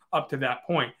camp up to that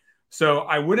point. So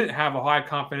I wouldn't have a high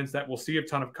confidence that we'll see a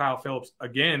ton of Kyle Phillips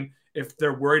again if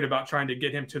they're worried about trying to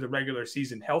get him to the regular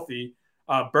season healthy.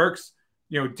 Burks,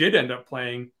 did end up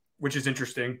playing, which is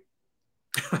interesting.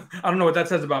 I don't know what that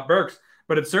says about Burks,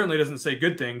 but it certainly doesn't say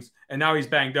good things. And now he's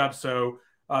banged up. So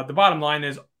the bottom line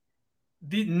is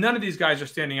none of these guys are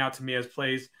standing out to me as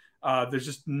plays. There's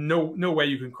just no way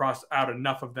you can cross out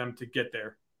enough of them to get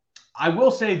there. I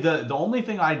will say the only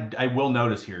thing I will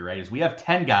notice here, right, is we have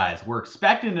 10 guys. We're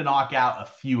expecting to knock out a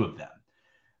few of them.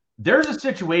 There's a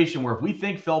situation where if we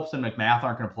think Phillips and McMath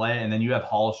aren't going to play, and then you have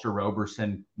Hollister,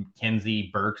 Roberson,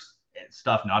 Kinsey, Burks,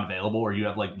 stuff not available, or you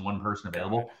have like one person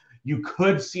available, you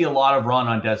could see a lot of run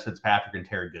on Des Fitzpatrick and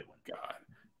Terry Goodwin. God,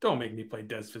 don't make me play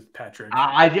Des Fitzpatrick.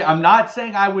 I'm not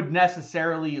saying I would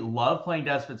necessarily love playing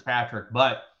Des Fitzpatrick,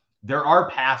 but there are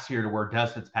paths here to where Des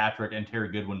Fitzpatrick and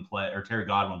Terry Godwin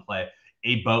play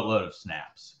a boatload of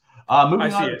snaps.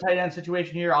 Moving on to the tight end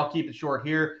situation here, I'll keep it short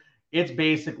here. It's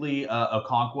basically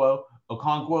Okonkwo.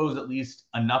 Okonkwo is at least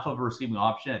enough of a receiving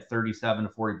option at 37 to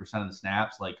 40% of the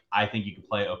snaps. Like, I think you can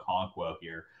play Okonkwo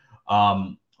here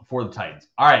for the Titans.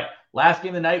 All right, last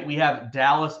game of the night, we have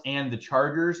Dallas and the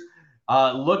Chargers.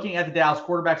 Looking at the Dallas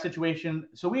quarterback situation,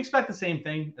 so we expect the same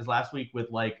thing as last week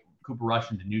with like Cooper Rush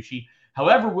and DiNucci.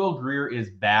 However, Will Grier is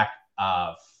back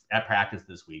at practice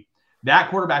this week. That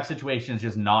quarterback situation is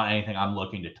just not anything I'm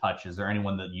looking to touch. Is there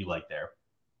anyone that you like there?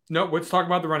 No, let's talk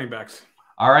about the running backs.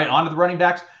 All right, on to the running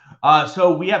backs.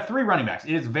 So we have 3 running backs.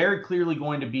 It is very clearly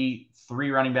going to be 3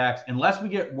 running backs, unless we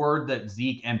get word that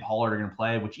Zeke and Pollard are going to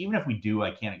play, which even if we do,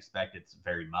 I can't expect it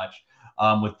very much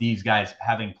with these guys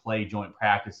having played joint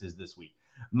practices this week.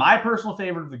 My personal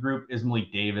favorite of the group is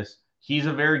Malik Davis. He's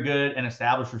a very good and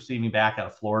established receiving back out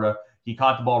of Florida. He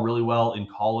caught the ball really well in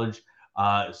college.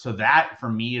 So that, for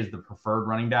me, is the preferred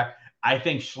running back. I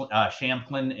think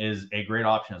Shamplin is a great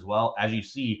option as well. As you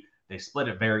see, they split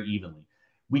it very evenly.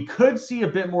 We could see a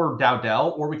bit more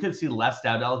Dowdell, or we could see less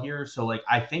Dowdell here. So, like,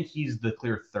 I think he's the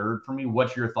clear third for me.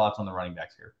 What's your thoughts on the running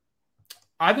backs here?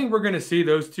 I think we're going to see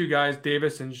those two guys,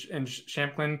 Davis and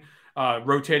Shamplin,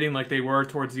 rotating like they were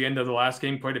towards the end of the last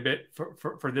game quite a bit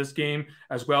for this game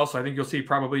as well. So I think you'll see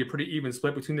probably a pretty even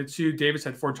split between the two. Davis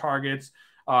had 4 targets,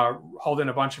 hauled in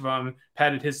a bunch of them,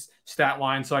 padded his stat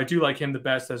line. So I do like him the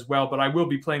best as well, but I will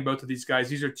be playing both of these guys.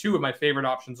 These are 2 of my favorite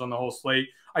options on the whole slate.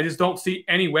 I just don't see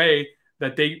any way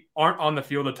that they aren't on the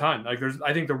field a ton.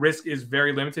 I think the risk is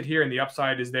very limited here, and the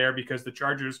upside is there because the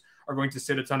Chargers are going to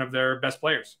sit a ton of their best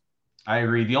players. I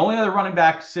agree. The only other running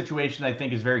back situation I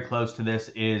think is very close to this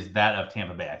is that of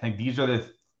Tampa Bay. I think these are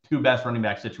the 2 best running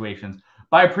back situations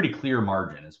by a pretty clear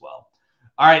margin as well.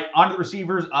 All right, on to the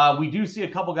receivers. We do see a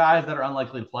couple guys that are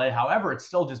unlikely to play. However, it's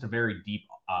still just a very deep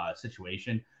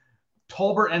situation.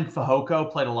 Tolbert and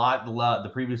Fehoko played a lot the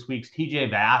previous weeks.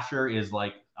 TJ Vasher is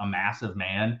like a massive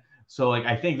man. So, like,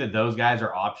 I think that those guys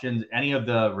are options. Any of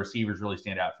the receivers really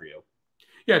stand out for you?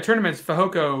 Yeah, tournaments,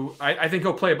 Fehoko, I think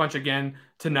he'll play a bunch again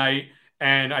tonight.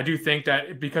 And I do think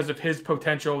that because of his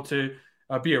potential to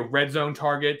be a red zone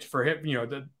target for him,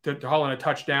 to haul in a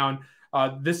touchdown,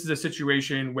 this is a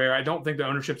situation where I don't think the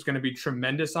ownership is going to be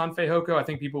tremendous on Fehoko. I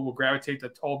think people will gravitate to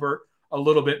Tolbert a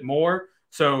little bit more.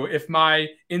 So if my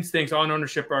instincts on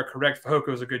ownership are correct,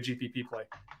 Fehoko is a good GPP play.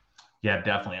 Yeah,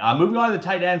 definitely. Moving on to the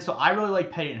tight end. So I really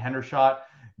like Peyton Hendershot.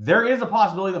 There is a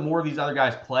possibility that more of these other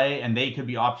guys play, and they could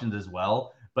be options as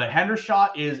well. But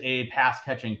Hendershot is a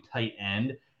pass-catching tight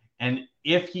end. And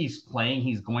if he's playing,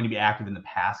 he's going to be active in the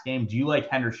pass game. Do you like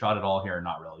Hendershot at all here or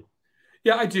not really?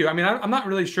 Yeah, I do. I mean, I'm not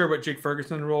really sure what Jake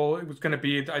Ferguson's role it was going to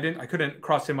be. I couldn't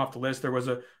cross him off the list. There was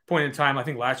a point in time, I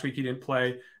think last week he didn't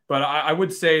play. But I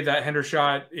would say that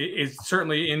Hendershot is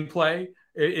certainly in play.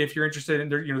 If you're interested in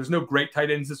there, there's no great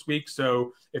tight ends this week.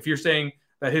 So if you're saying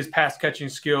that his pass catching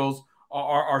skills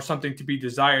are something to be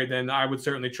desired, then I would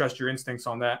certainly trust your instincts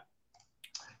on that.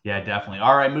 Yeah, definitely.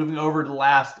 All right, moving over to the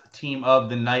last team of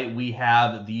the night, we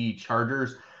have the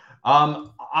Chargers.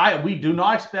 We do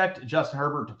not expect Justin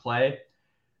Herbert to play.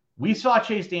 We saw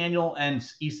Chase Daniel and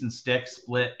Easton Stick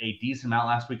split a decent amount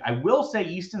last week. I will say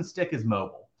Easton Stick is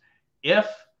mobile. If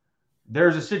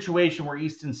there's a situation where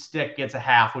Easton Stick gets a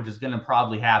half, which is going to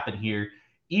probably happen here,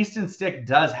 Easton Stick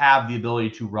does have the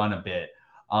ability to run a bit.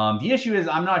 The issue is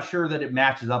I'm not sure that it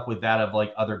matches up with that of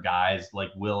like other guys like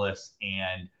Willis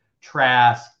and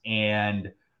Trask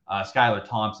and Skylar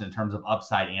Thompson in terms of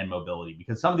upside and mobility,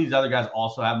 because some of these other guys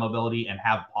also have mobility and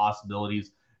have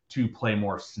possibilities to play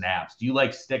more snaps. Do you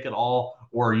like Stick at all,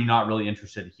 or are you not really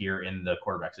interested here in the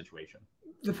quarterback situation?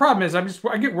 The problem is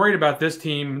I get worried about this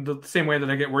team the same way that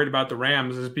I get worried about the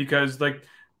Rams, is because they're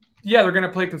going to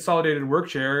play consolidated work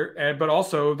share, but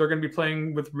also they're going to be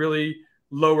playing with really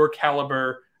lower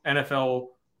caliber NFL,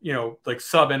 like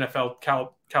sub NFL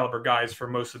caliber guys for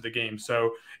most of the game.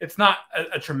 So it's not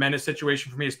a tremendous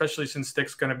situation for me, especially since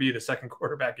Stick's going to be the second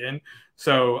quarterback in.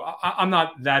 So I'm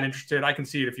not that interested. I can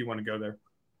see it if you want to go there.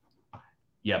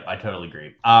 Yep, I totally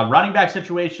agree. Running back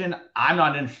situation, I'm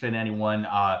not interested in anyone.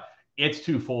 It's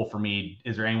too full for me.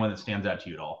 Is there anyone that stands out to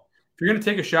you at all? If you're going to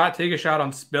take a shot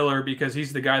on Spiller, because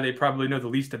he's the guy they probably know the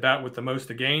least about with the most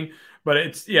to gain. But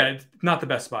it's not the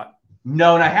best spot.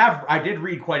 No, and I did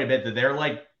read quite a bit that they're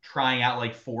like trying out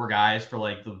like 4 guys for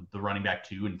like the running back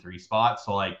 2 and 3 spots.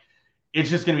 So like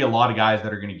it's just going to be a lot of guys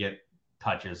that are going to get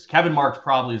touches. Kevin Marks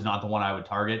probably is not the one I would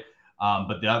target,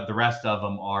 but the rest of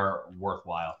them are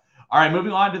worthwhile. All right,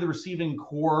 moving on to the receiving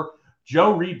core.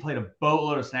 Joe Reed played a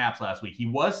boatload of snaps last week. He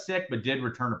was sick, but did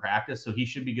return to practice, so he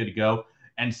should be good to go.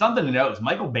 And something to note is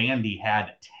Michael Bandy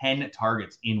had 10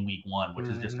 targets in week 1, which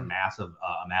is just a massive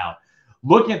amount.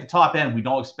 Looking at the top end, we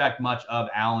don't expect much of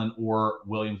Allen or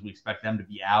Williams. We expect them to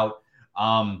be out.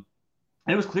 And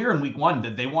it was clear in week 1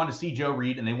 that they want to see Joe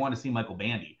Reed and they want to see Michael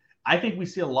Bandy. I think we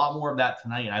see a lot more of that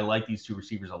tonight, and I like these 2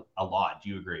 receivers a lot. Do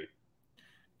you agree?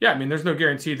 Yeah, I mean, there's no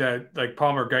guarantee that like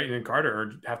Palmer, Guyton, and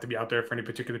Carter have to be out there for any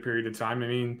particular period of time. I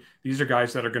mean, these are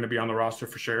guys that are going to be on the roster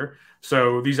for sure.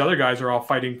 So these other guys are all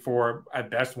fighting for, at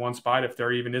best, 1 spot, if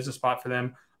there even is a spot for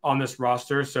them on this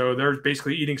roster. So they're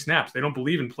basically eating snaps. They don't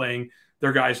believe in playing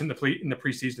their guys in the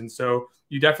preseason. So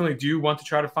you definitely do want to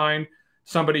try to find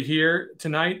somebody here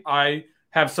tonight. I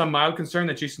have some mild concern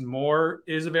that Jason Moore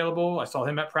is available. I saw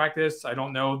him at practice. I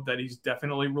don't know that he's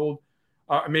definitely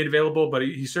made available, but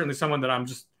he's certainly someone that I'm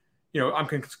just, I'm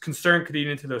concerned could eat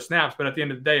into those snaps. But at the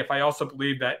end of the day, if I also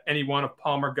believe that any one of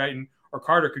Palmer, Guyton, or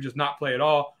Carter could just not play at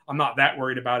all, I'm not that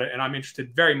worried about it. And I'm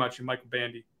interested very much in Michael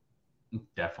Bandy.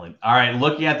 Definitely. All right,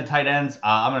 looking at the tight ends,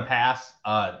 I'm going to pass.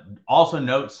 Also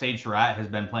note Sage Surratt has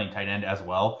been playing tight end as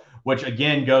well, which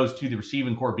again goes to the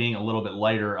receiving core being a little bit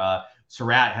lighter.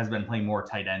 Surratt has been playing more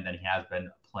tight end than he has been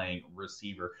playing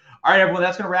receiver. All right, everyone,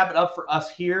 that's going to wrap it up for us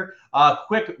here.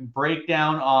 Quick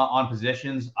breakdown on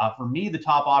positions. For me, the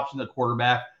top options at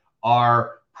quarterback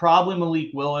are probably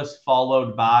Malik Willis,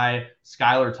 followed by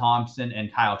Skylar Thompson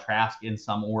and Kyle Trask in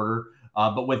some order.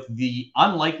 But with the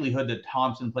unlikelihood that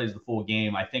Thompson plays the full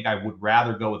game, I think I would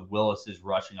rather go with Willis's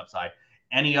rushing upside.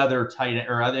 Any other tight end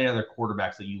or any other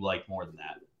quarterbacks that you like more than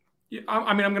that? Yeah,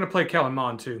 I mean, I'm going to play Kellen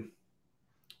Mond too.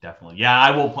 Definitely. Yeah,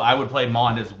 I would play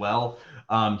Mond as well.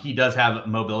 He does have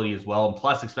mobility as well. And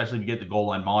plus, especially if you get the goal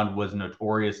line, Mond was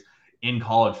notorious in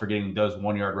college for getting those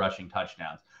 1-yard rushing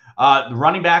touchdowns. The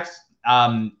running backs,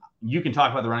 you can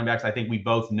talk about the running backs. I think we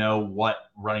both know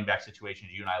what running back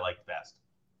situations you and I like best.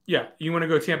 Yeah, you want to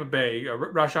go Tampa Bay,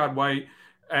 Rashad White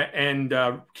and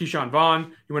Keyshawn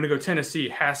Vaughn. You want to go Tennessee,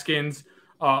 Haskins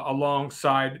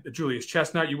alongside Julius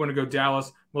Chestnut. You want to go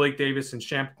Dallas, Malik Davis and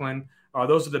Champlin.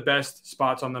 Those are the best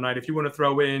spots on the night. If you want to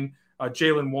throw in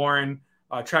Jaylen Warren,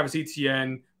 Travis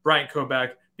Etienne, Bryant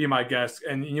Kobeck, be my guest.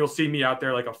 And you'll see me out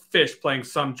there like a fish playing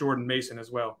some Jordan Mason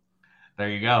as well. There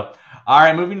you go. All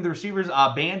right, moving to the receivers.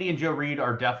 Bandy and Joe Reed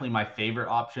are definitely my favorite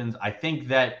options. I think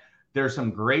that there's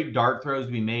some great dart throws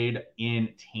to be made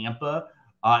in Tampa.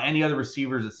 Any other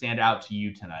receivers that stand out to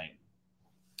you tonight?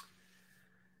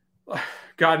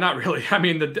 God, not really. I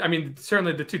mean,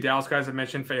 certainly the two Dallas guys I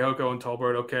mentioned, Fehoko and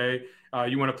Tolbert. Okay,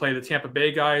 you want to play the Tampa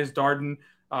Bay guys, Darden.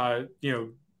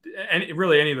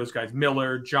 Really any of those guys,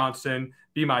 Miller, Johnson.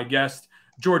 Be my guest.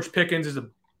 George Pickens is a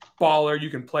baller. You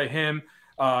can play him.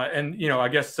 I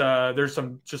guess there's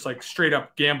some just like straight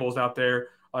up gambles out there.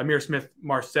 Amir Smith,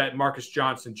 Marset, Marcus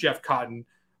Johnson, Jeff Cotton,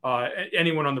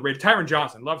 anyone on the radar. Tyron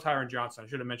Johnson. Love Tyron Johnson. I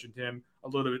should have mentioned him a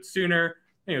little bit sooner.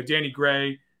 Danny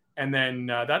Gray. And then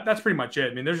that's pretty much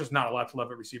it. I mean, there's just not a lot to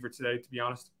love at receiver today, to be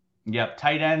honest. Yep.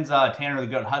 Tight ends, Tanner the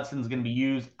Goat Hudson is going to be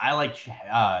used. I like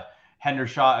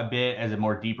Hendershot a bit as a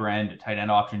more deeper end tight end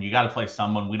option. You got to play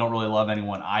someone. We don't really love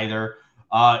anyone either.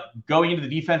 Going into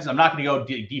the defense, I'm not going to go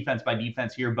defense by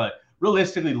defense here, but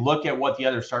realistically look at what the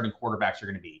other starting quarterbacks are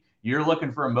going to be. You're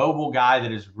looking for a mobile guy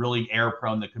that is really error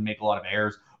prone that could make a lot of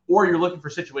errors, or you're looking for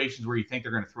situations where you think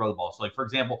they're going to throw the ball. So, like, for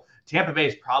example, Tampa Bay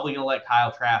is probably going to let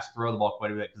Kyle Trask throw the ball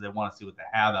quite a bit because they want to see what they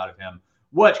have out of him,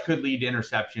 which could lead to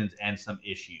interceptions and some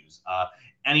issues.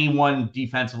 Anyone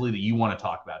defensively that you want to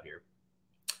talk about here?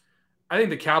 I think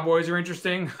the Cowboys are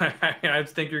interesting. I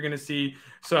think you're going to see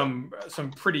some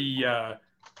pretty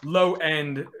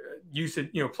low-end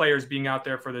usage, players being out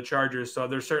there for the Chargers. So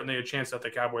there's certainly a chance that the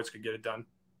Cowboys could get it done.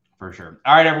 For sure.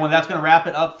 All right, everyone, that's going to wrap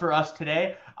it up for us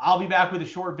today. I'll be back with a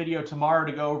short video tomorrow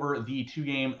to go over the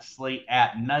 2-game slate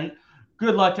at night.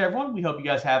 Good luck to everyone. We hope you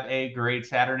guys have a great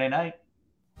Saturday night.